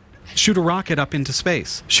now shoot a rocket up into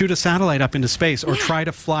space. Shoot a satellite up into space, or try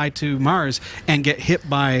to fly to Mars and get hit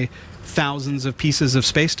by thousands of pieces of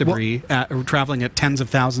space debris traveling at tens of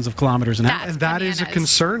thousands of kilometers an hour. And that is a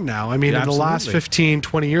concern now. I mean, in the last 15,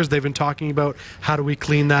 20 years, they've been talking about how do we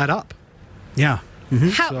clean that up. Yeah.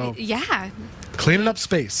 Cleaning up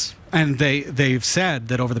space. And they've said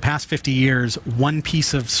that over the past 50 years, one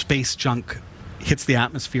piece of space junk hits the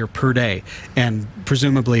atmosphere per day, and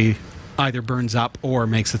presumably either burns up or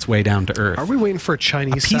makes its way down to Earth. Are we waiting for a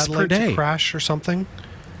Chinese satellite to crash or something?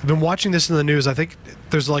 I've been watching this in the news. I think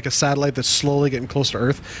there's like a satellite that's slowly getting close to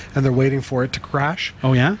Earth, and they're waiting for it to crash.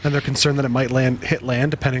 Oh, yeah? And they're concerned that it might hit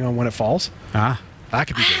land depending on when it falls. Ah. That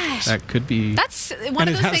could be dangerous. That could be. That's one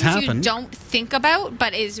of those things you don't think about,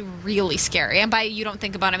 but is really scary. And by you don't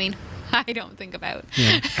think about, I mean, I don't think about.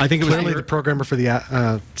 Yeah. I think it was clearly the programmer for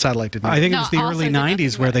the satellite didn't. I think it was the early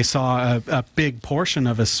 90s where they saw a big portion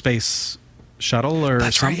of a space shuttle or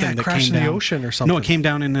something that crashed came in down the ocean or something. No, it came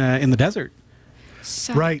down in the desert.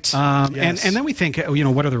 So. Right. Yes. And then we think,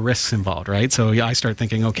 what are the risks involved, right? So I start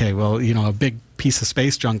thinking, okay, well, a big piece of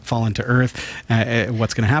space junk falling to Earth,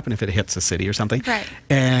 what's going to happen if it hits a city or something? Right.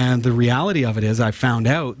 And the reality of it is I found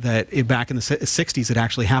out that back in the 60s, it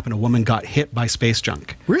actually happened. A woman got hit by space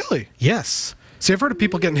junk. Really? Yes. See, I've heard of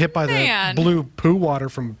people getting hit by the blue poo water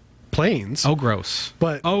from planes. Oh, gross.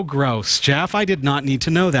 But oh, gross. Jeff, I did not need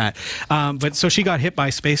to know that. But so she got hit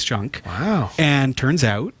by space junk. Wow. And turns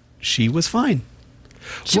out she was fine.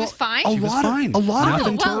 She was fine? A lot of Nothing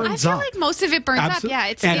well, I turns feel up. like most of it burns up. Yeah,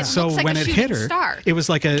 it so looks like when a it shooting hit her, star. it was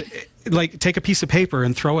like take a piece of paper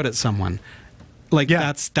and throw it at someone.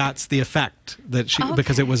 That's the effect that she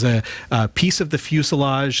because it was a piece of the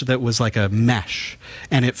fuselage that was like a mesh,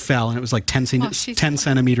 and it fell, and it was like 10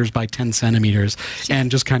 centimeters by 10 centimeters,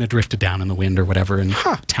 and just kind of drifted down in the wind or whatever, and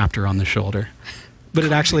tapped her on the shoulder. But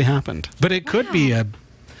it actually happened. But it could be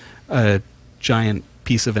a giant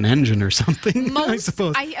piece of an engine or something. I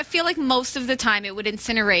suppose. I feel like most of the time it would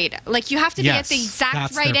incinerate. Like you have to be at the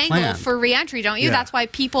exact right angle for re-entry, don't you? Yeah. That's why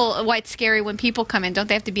why it's scary when people come in. Don't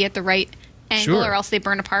they have to be at the right angle or else they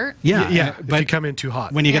burn apart? Yeah. But if you come in too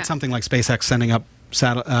hot. When you get something like SpaceX sending up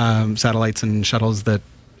satellites and shuttles that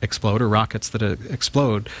explode or rockets that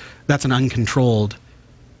explode, that's an uncontrolled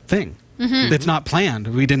thing. Mm-hmm. It's not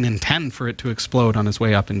planned. We didn't intend for it to explode on its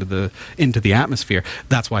way up into the atmosphere.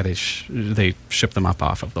 That's why they ship them up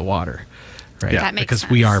off of the water, right? That makes because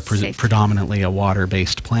sense. we are predominantly a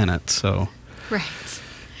water-based planet. So right.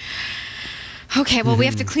 Okay, well, we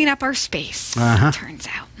have to clean up our space, turns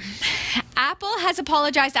out. Apple has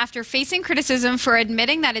apologized after facing criticism for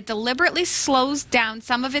admitting that it deliberately slows down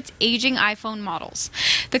some of its aging iPhone models.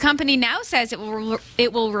 The company now says it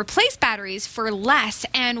will replace batteries for less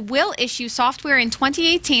and will issue software in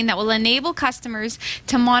 2018 that will enable customers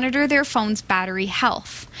to monitor their phone's battery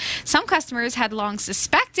health. Some customers had long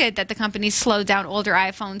suspected that the company slowed down older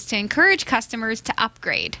iPhones to encourage customers to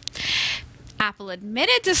upgrade. Apple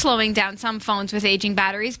admitted to slowing down some phones with aging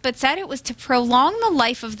batteries, but said it was to prolong the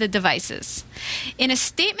life of the devices. In a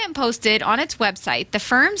statement posted on its website, the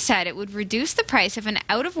firm said it would reduce the price of an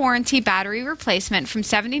out-of-warranty battery replacement from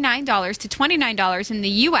 $79 to $29 in the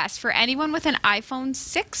U.S. for anyone with an iPhone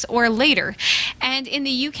 6 or later, and in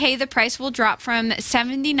the UK the price will drop from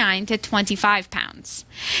 £79 to £25.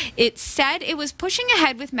 It said it was pushing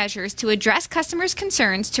ahead with measures to address customers'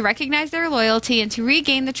 concerns, to recognize their loyalty, and to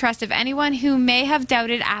regain the trust of anyone who may have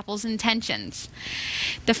doubted Apple's intentions.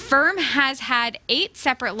 The firm has had 8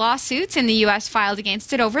 separate lawsuits in the U.S. filed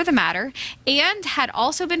against it over the matter, and had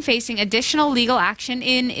also been facing additional legal action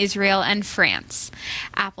in Israel and France.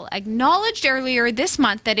 Apple acknowledged earlier this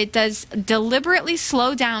month that it does deliberately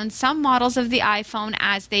slow down some models of the iPhone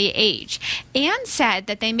as they age, and said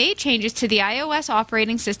that they made changes to the iOS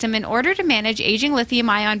operating system in order to manage aging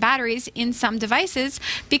lithium-ion batteries in some devices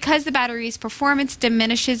because the battery's performance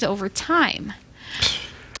diminishes over time.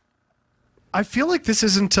 I feel like this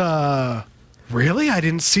isn't really. I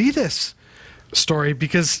didn't see this story,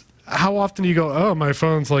 because how often do you go, oh, my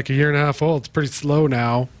phone's like a year and a half old, it's pretty slow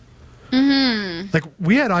now. Mm-hmm. Like,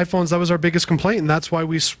 we had iPhones, that was our biggest complaint, and that's why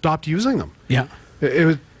we stopped using them. Yeah, it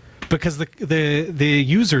was because the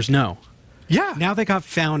users know. Yeah, now they got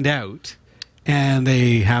found out. And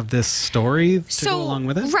they have this story to go along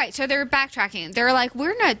with it? Right, so they're backtracking. They're like,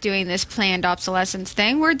 we're not doing this planned obsolescence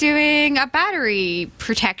thing. We're doing a battery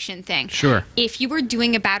protection thing. Sure. If you were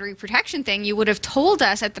doing a battery protection thing, you would have told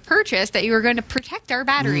us at the purchase that you were going to protect our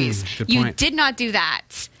batteries. Good you point. did not do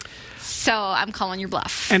that. So I'm calling your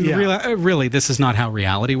bluff. And really, this is not how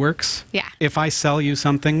reality works. Yeah. If I sell you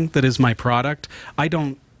something that is my product, I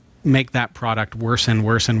don't make that product worse and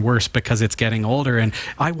worse and worse because it's getting older, and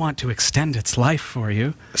I want to extend its life for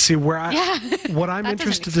you. See, what I'm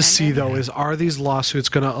interested to see, though, is, are these lawsuits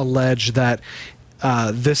going to allege that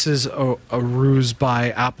this is a ruse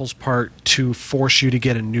by Apple's part to force you to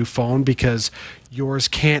get a new phone because yours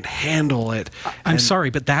can't handle it? I'm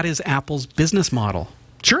sorry, but that is Apple's business model.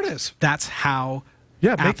 Sure it is. That's how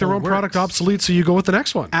make their own product obsolete so you go with the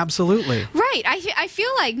next one. Absolutely. Right. I feel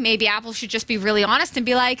like maybe Apple should just be really honest and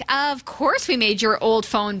be like, of course we made your old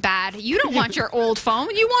phone bad. You don't want your old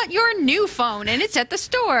phone. You want your new phone, and it's at the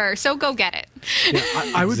store, so go get it. Yeah,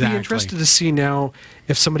 I would be interested to see now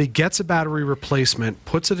if somebody gets a battery replacement,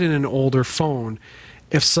 puts it in an older phone,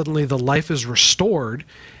 if suddenly the life is restored,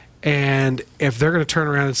 and if they're going to turn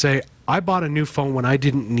around and say, I bought a new phone when I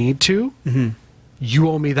didn't need to, you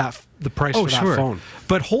owe me the price for that phone.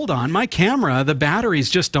 But hold on, my camera, the batteries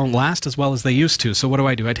just don't last as well as they used to. So what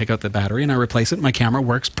do? I take out the battery and I replace it. My camera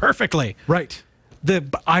works perfectly. Right. The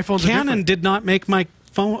iPhones Canon did not make my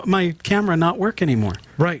camera not work anymore.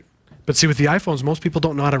 Right. But see, with the iPhones, most people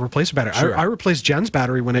don't know how to replace a battery. Sure. I replaced Jen's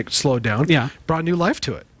battery when it slowed down. Yeah. Brought new life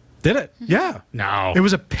to it. Did it? Yeah. No. It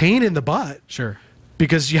was a pain in the butt. Sure.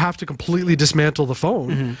 Because you have to completely dismantle the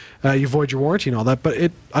phone. You void your warranty and all that.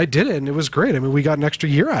 But I did it, and it was great. I mean, we got an extra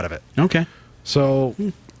year out of it. Okay. So,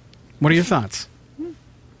 what are your thoughts?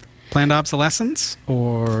 Planned obsolescence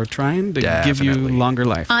or trying to give you longer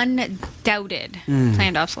life? Undoubted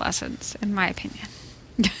planned obsolescence, in my opinion.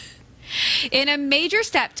 In a major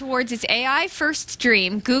step towards its AI-first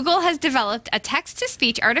dream, Google has developed a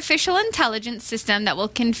text-to-speech artificial intelligence system that will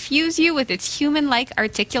confuse you with its human-like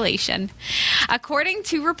articulation. According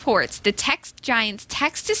to reports, the text giant's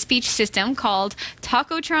text-to-speech system, called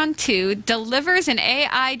Tacotron 2, delivers an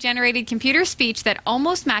AI-generated computer speech that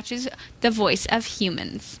almost matches the voice of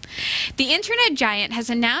humans. The internet giant has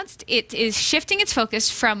announced it is shifting its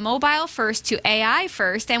focus from mobile first to AI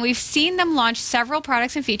first, and we've seen them launch several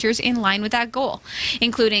products and features in line with that goal,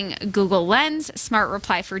 including Google Lens, Smart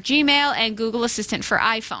Reply for Gmail, and Google Assistant for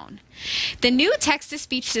iPhone. The new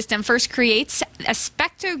text-to-speech system first creates a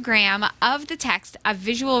spectrogram of the text, a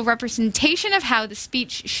visual representation of how the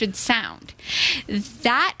speech should sound.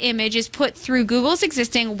 That image is put through Google's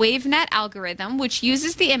existing WaveNet algorithm, which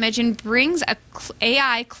uses the image and brings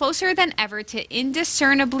AI closer than ever to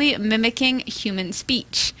indiscernibly mimicking human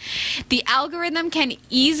speech. The algorithm can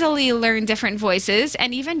easily learn different voices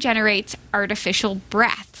and even generates artificial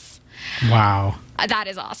breaths. Wow. That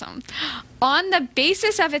is awesome. On the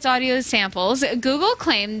basis of its audio samples, Google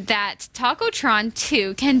claimed that Tacotron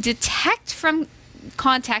 2 can detect from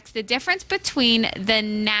context the difference between the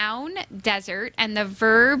noun desert and the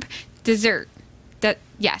verb desert.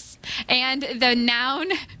 And the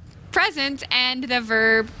noun present and the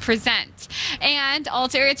verb present, and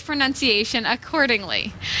alter its pronunciation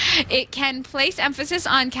accordingly. It can place emphasis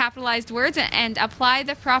on capitalized words and apply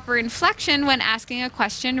the proper inflection when asking a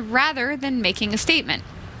question rather than making a statement.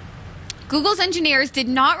 Google's engineers did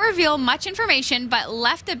not reveal much information, but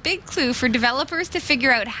left a big clue for developers to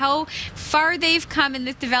figure out how far they've come in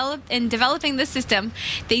developing the system.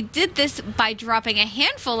 They did this by dropping a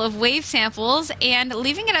handful of wave samples and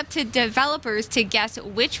leaving it up to developers to guess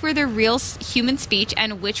which were the real human speech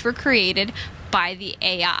and which were created by the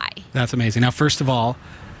AI. That's amazing. Now, first of all,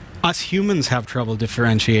 us humans have trouble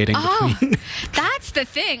differentiating between. That's the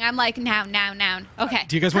thing. I'm like, noun. Okay.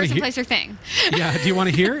 Do you guys want to hear? Place or thing? Yeah. Do you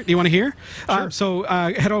want to hear? Sure. So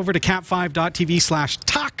head over to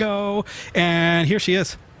cat5.tv/taco, and here she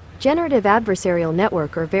is. Generative adversarial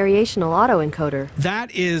network or variational autoencoder.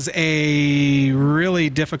 That is a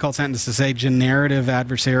really difficult sentence to say. Generative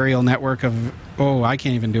adversarial network of. Oh, I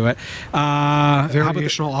can't even do it.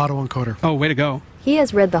 Variational autoencoder. Oh, way to go. He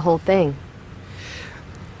has read the whole thing.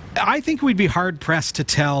 I think we'd be hard-pressed to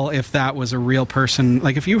tell if that was a real person.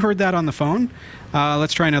 Like, if you heard that on the phone,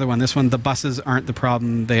 let's try another one. This one, the buses aren't the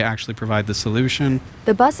problem, they actually provide the solution.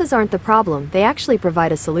 The buses aren't the problem, they actually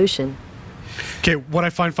provide a solution. Okay, what I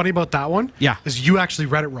find funny about that one is you actually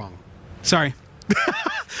read it wrong. Sorry.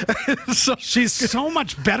 She's so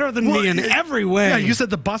much better than me in every way. Yeah, you said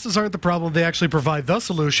the buses aren't the problem, they actually provide the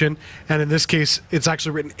solution, and in this case, it's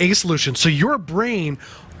actually written a solution. So your brain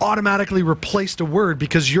automatically replaced a word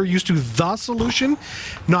because you're used to the solution,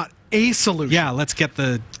 not a solution. Yeah, let's get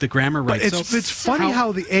the grammar right. But it's funny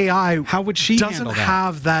how the AI would she doesn't handle that?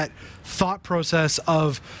 have that thought process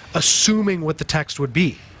of assuming what the text would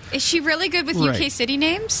be. Is she really good with UK city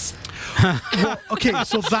names? Well, okay,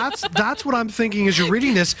 so that's what I'm thinking as you're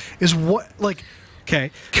reading this is what, like, okay,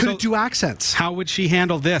 could it do accents? How would she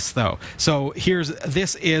handle this, though? So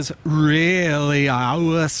this is really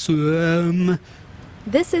awesome.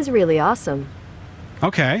 This is really awesome.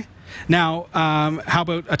 Okay. Now, how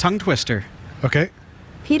about a tongue twister? Okay.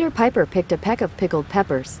 Peter Piper picked a peck of pickled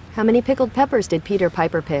peppers. How many pickled peppers did Peter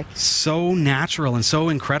Piper pick? So natural and so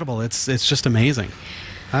incredible. It's just amazing.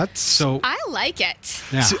 That's so. I like it.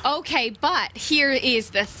 Yeah. Okay, but here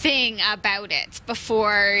is the thing about it.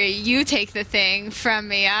 Before you take the thing from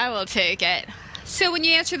me, I will take it. So when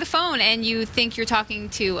you answer the phone and you think you're talking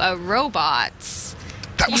to a robot,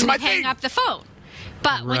 that was my hang thing. up the phone.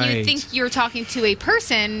 But when you think you're talking to a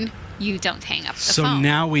person, you don't hang up the So phone.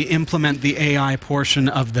 now we implement the AI portion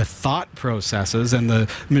of the thought processes and the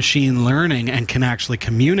machine learning and can actually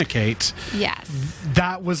communicate. Yes.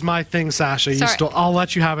 That was my thing, Sasha. Sorry. I'll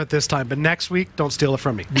let you have it this time, but next week, don't steal it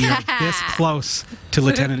from me. We are this close to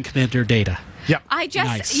Lieutenant Commander Data. Yep.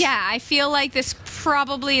 Nice. I feel like this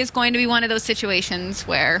probably is going to be one of those situations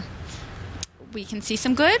where we can see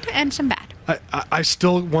some good and some bad. I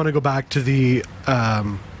still want to go back to the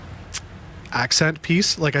accent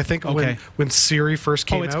piece. Like, I think when Siri first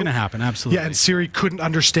came out. Oh, it's going to happen, absolutely. Yeah, and Siri couldn't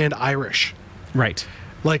understand Irish. Right.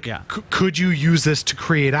 Like, could you use this to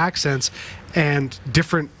create accents and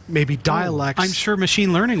different, maybe dialects? I'm sure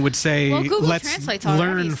machine learning would say, Well, Google let's translates already,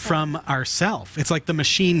 learn so- from ourselves. It's like the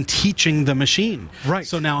machine teaching the machine. Right.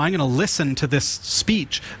 So now I'm going to listen to this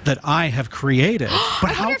speech that I have created.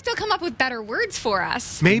 I wonder if they'll come up with better words for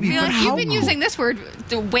us. Maybe, Be but like, how- you've been using this word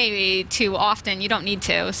way too often. You don't need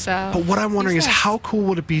to. So. But what I'm wondering is, Use this. how cool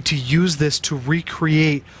would it be to use this to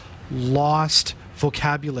recreate lost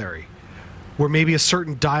vocabulary? Where maybe a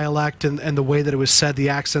certain dialect and the way that it was said, the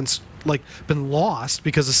accents, like, been lost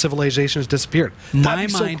because the civilization has disappeared. That'd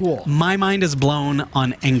be so cool. My mind is blown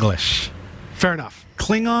on English. Fair enough.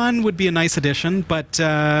 Klingon would be a nice addition, but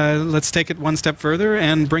let's take it one step further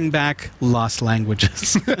and bring back lost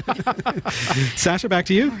languages. Sasha, back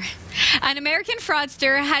to you. An American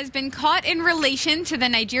fraudster has been caught in relation to the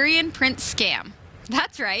Nigerian prince scam.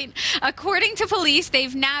 That's right. According to police,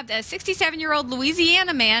 they've nabbed a 67-year-old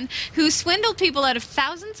Louisiana man who swindled people out of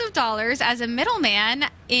thousands of dollars as a middleman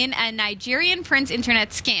in a Nigerian prince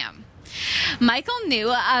internet scam. Michael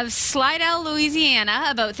New of Slidell, Louisiana,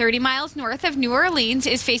 about 30 miles north of New Orleans,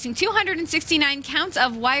 is facing 269 counts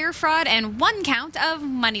of wire fraud and 1 count of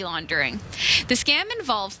money laundering. The scam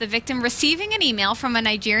involves the victim receiving an email from a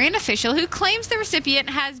Nigerian official who claims the recipient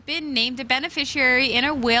has been named a beneficiary in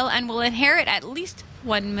a will and will inherit at least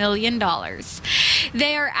 $1 million.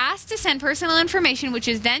 They are asked to send personal information, which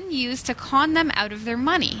is then used to con them out of their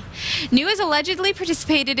money. New has allegedly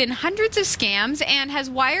participated in hundreds of scams and has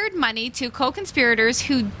wired money to co-conspirators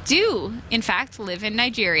who do, in fact, live in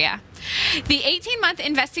Nigeria. The 18-month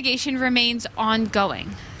investigation remains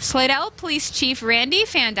ongoing. Slidell Police Chief Randy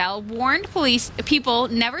Fandel warned people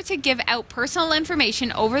never to give out personal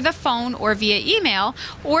information over the phone or via email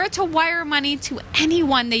or to wire money to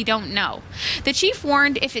anyone they don't know. The chief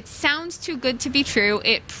warned if it sounds too good to be true,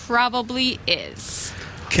 it probably is.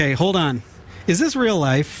 Okay, hold on. Is this real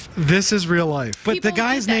life? This is real life. But People the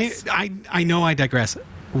guy's do name, this. I know I digress.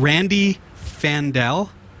 Randy Fandel?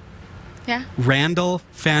 Yeah? Randall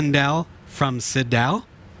Fandel from Sidell?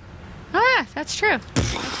 Oh, yeah, that's true.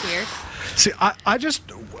 That's weird. See, I just,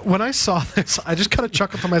 when I saw this, I just kind of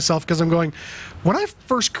chuckled to myself because I'm going, when I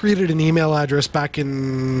first created an email address back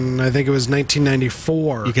in, I think it was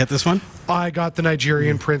 1994. You get this one? I got the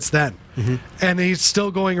Nigerian prince then. And he's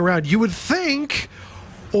still going around. You would think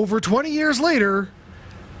over 20 years later,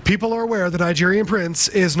 people are aware the Nigerian prince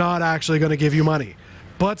is not actually going to give you money.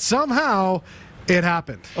 But somehow it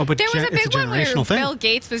happened. Oh, but There was a it's big one where generational thing. Bill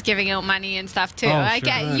Gates was giving out money and stuff too. Oh, I sure.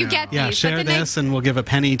 get you get Yeah, these. share but the this and we'll give a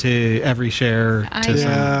penny to every share. I To know. some-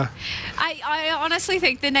 Yeah. I honestly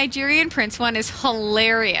think the Nigerian prince one is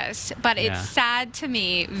hilarious, but Yeah. it's sad to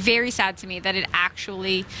me, very sad to me, that it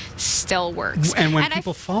actually still works. And when I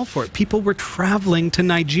people fall for it, people were traveling to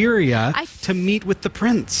Nigeria to meet with the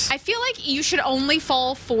prince. I feel like you should only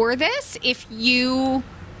fall for this if you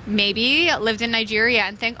maybe lived in Nigeria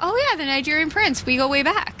and think, oh yeah, the Nigerian prince, we go way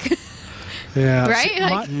back. Yeah. Right? See,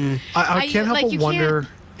 Like, I can't help like, but you wonder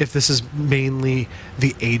if this is mainly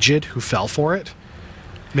the aged who fell for it.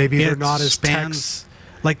 Maybe they're It not as spans-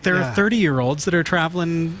 Like there Yeah. are 30-year-olds that are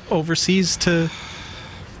traveling overseas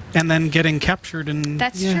and then getting captured and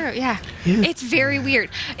That's true, yeah. It's very weird.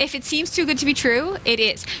 If it seems too good to be true, it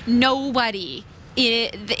is. Nobody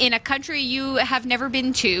in a country you have never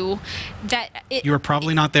been to You are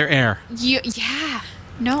probably not their heir.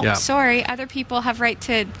 No, Yeah. sorry. Other people have right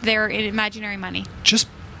to their imaginary money. Just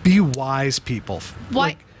be wise, people.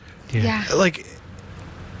 Why? Yeah. Like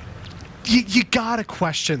you gotta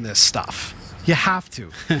question this stuff. You have to.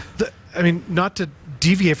 I mean, not to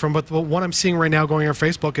deviate from, but what I'm seeing right now going on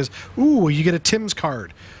Facebook is, ooh, you get a Tim's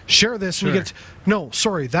card. Share this, and you get. No,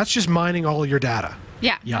 sorry, that's just mining all your data.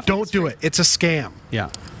 Yeah. Don't do it. It's a scam. Yeah.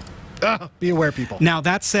 Be aware, people. Now,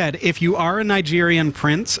 that said, if you are a Nigerian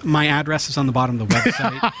prince, my address is on the bottom of the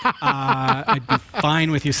website. I'd be fine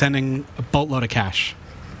with you sending a boatload of cash.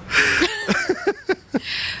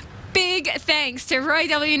 Big thanks to Roy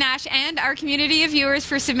W. Nash and our community of viewers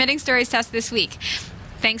for submitting stories to us this week.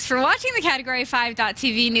 Thanks for watching the Category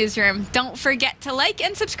 5.tv newsroom. Don't forget to like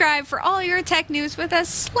and subscribe for all your tech news with a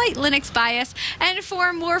slight Linux bias. And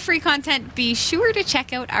for more free content, be sure to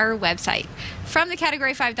check out our website. From the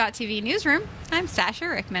Category 5.tv newsroom, I'm Sasha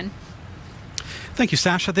Rickman. Thank you,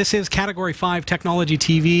 Sasha. This is Category 5 Technology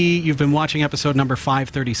TV. You've been watching episode number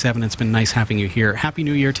 537. It's been nice having you here. Happy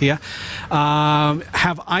New Year to you.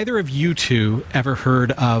 Have either of you two ever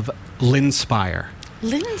heard of Linspire?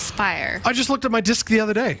 Linspire. I just looked at my disc the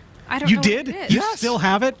other day. I don't You know did? what it is. You still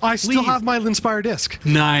have it? I still Please. have my Linspire disc.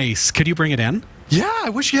 Nice. Could you bring it in? Yeah, I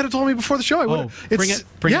wish you had told me before the show. I would. Bring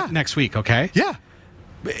it next week, okay? Yeah.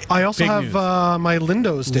 I also Big have news. my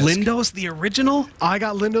Lindows disc. Lindows, the original? I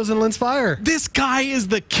got Lindows and Linspire. This guy is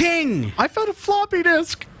the king. I found a floppy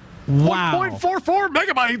disk. Wow. 1.44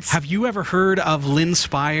 megabytes. Have you ever heard of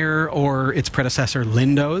Linspire or its predecessor,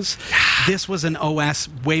 Lindows? This was an OS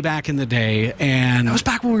way back in the day, and That was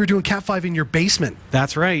back when we were doing Cat 5 in your basement.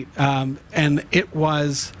 that's right. And it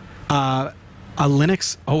was a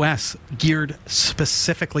Linux OS geared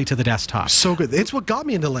specifically to the desktop. So good. It's what got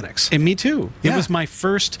me into Linux. And me too. It Yeah. was my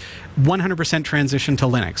first 100% transition to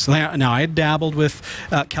Linux. Now, I had dabbled with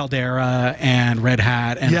Caldera and Red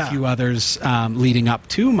Hat and a few others leading up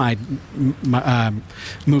to my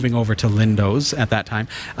moving over to Lindows at that time.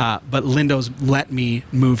 But Lindows let me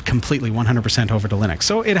move completely 100% over to Linux.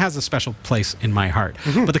 So it has a special place in my heart.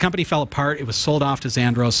 But the company fell apart. It was sold off to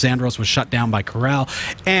Xandros. Xandros was shut down by Corel.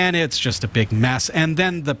 And it's just a big mess. And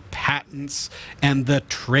then the patents and the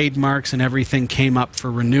trademarks and everything came up for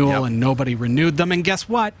renewal, and nobody renewed them. And guess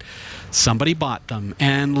what? Somebody bought them.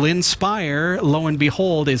 And Linspire, lo and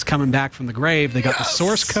behold, is coming back from the grave. They got the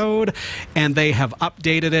source code, and they have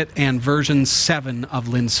updated it, and version 7 of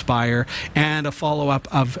Linspire, and a follow-up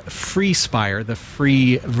of FreeSpire. The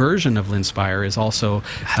free version of Linspire is also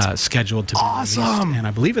scheduled to be released. And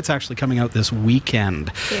I believe it's actually coming out this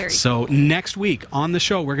weekend. So next week on the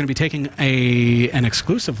show, we're going to be taking an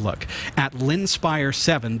exclusive look at Linspire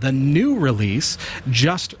 7, the new release,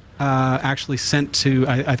 just actually sent to,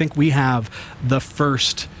 I think we have the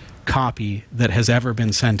first copy that has ever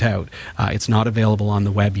been sent out. It's not available on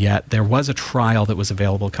the web yet. There was a trial that was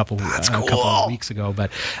available a couple of weeks ago,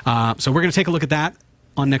 but so we're going to take a look at that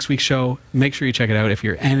on next week's show. Make sure you check it out. If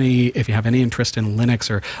you have any interest in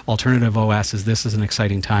Linux or alternative OSs, this is an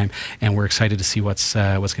exciting time, and we're excited to see what's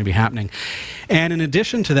going to be happening. And in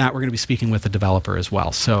addition to that, we're going to be speaking with the developer as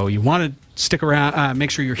well. So you want to stick around.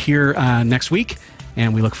 Make sure you're here next week.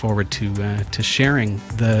 And we look forward to sharing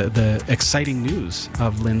the exciting news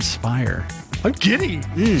of Linspire. I'm giddy.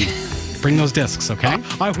 Bring those discs, okay?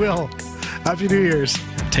 I will. Happy New Year's.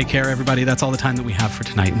 Take care, everybody. That's all the time that we have for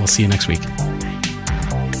tonight, and we'll see you next week.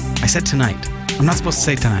 I said tonight. I'm not supposed to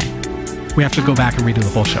say tonight. We have to go back and redo the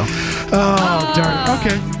whole show. Oh, darn.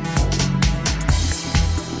 Okay.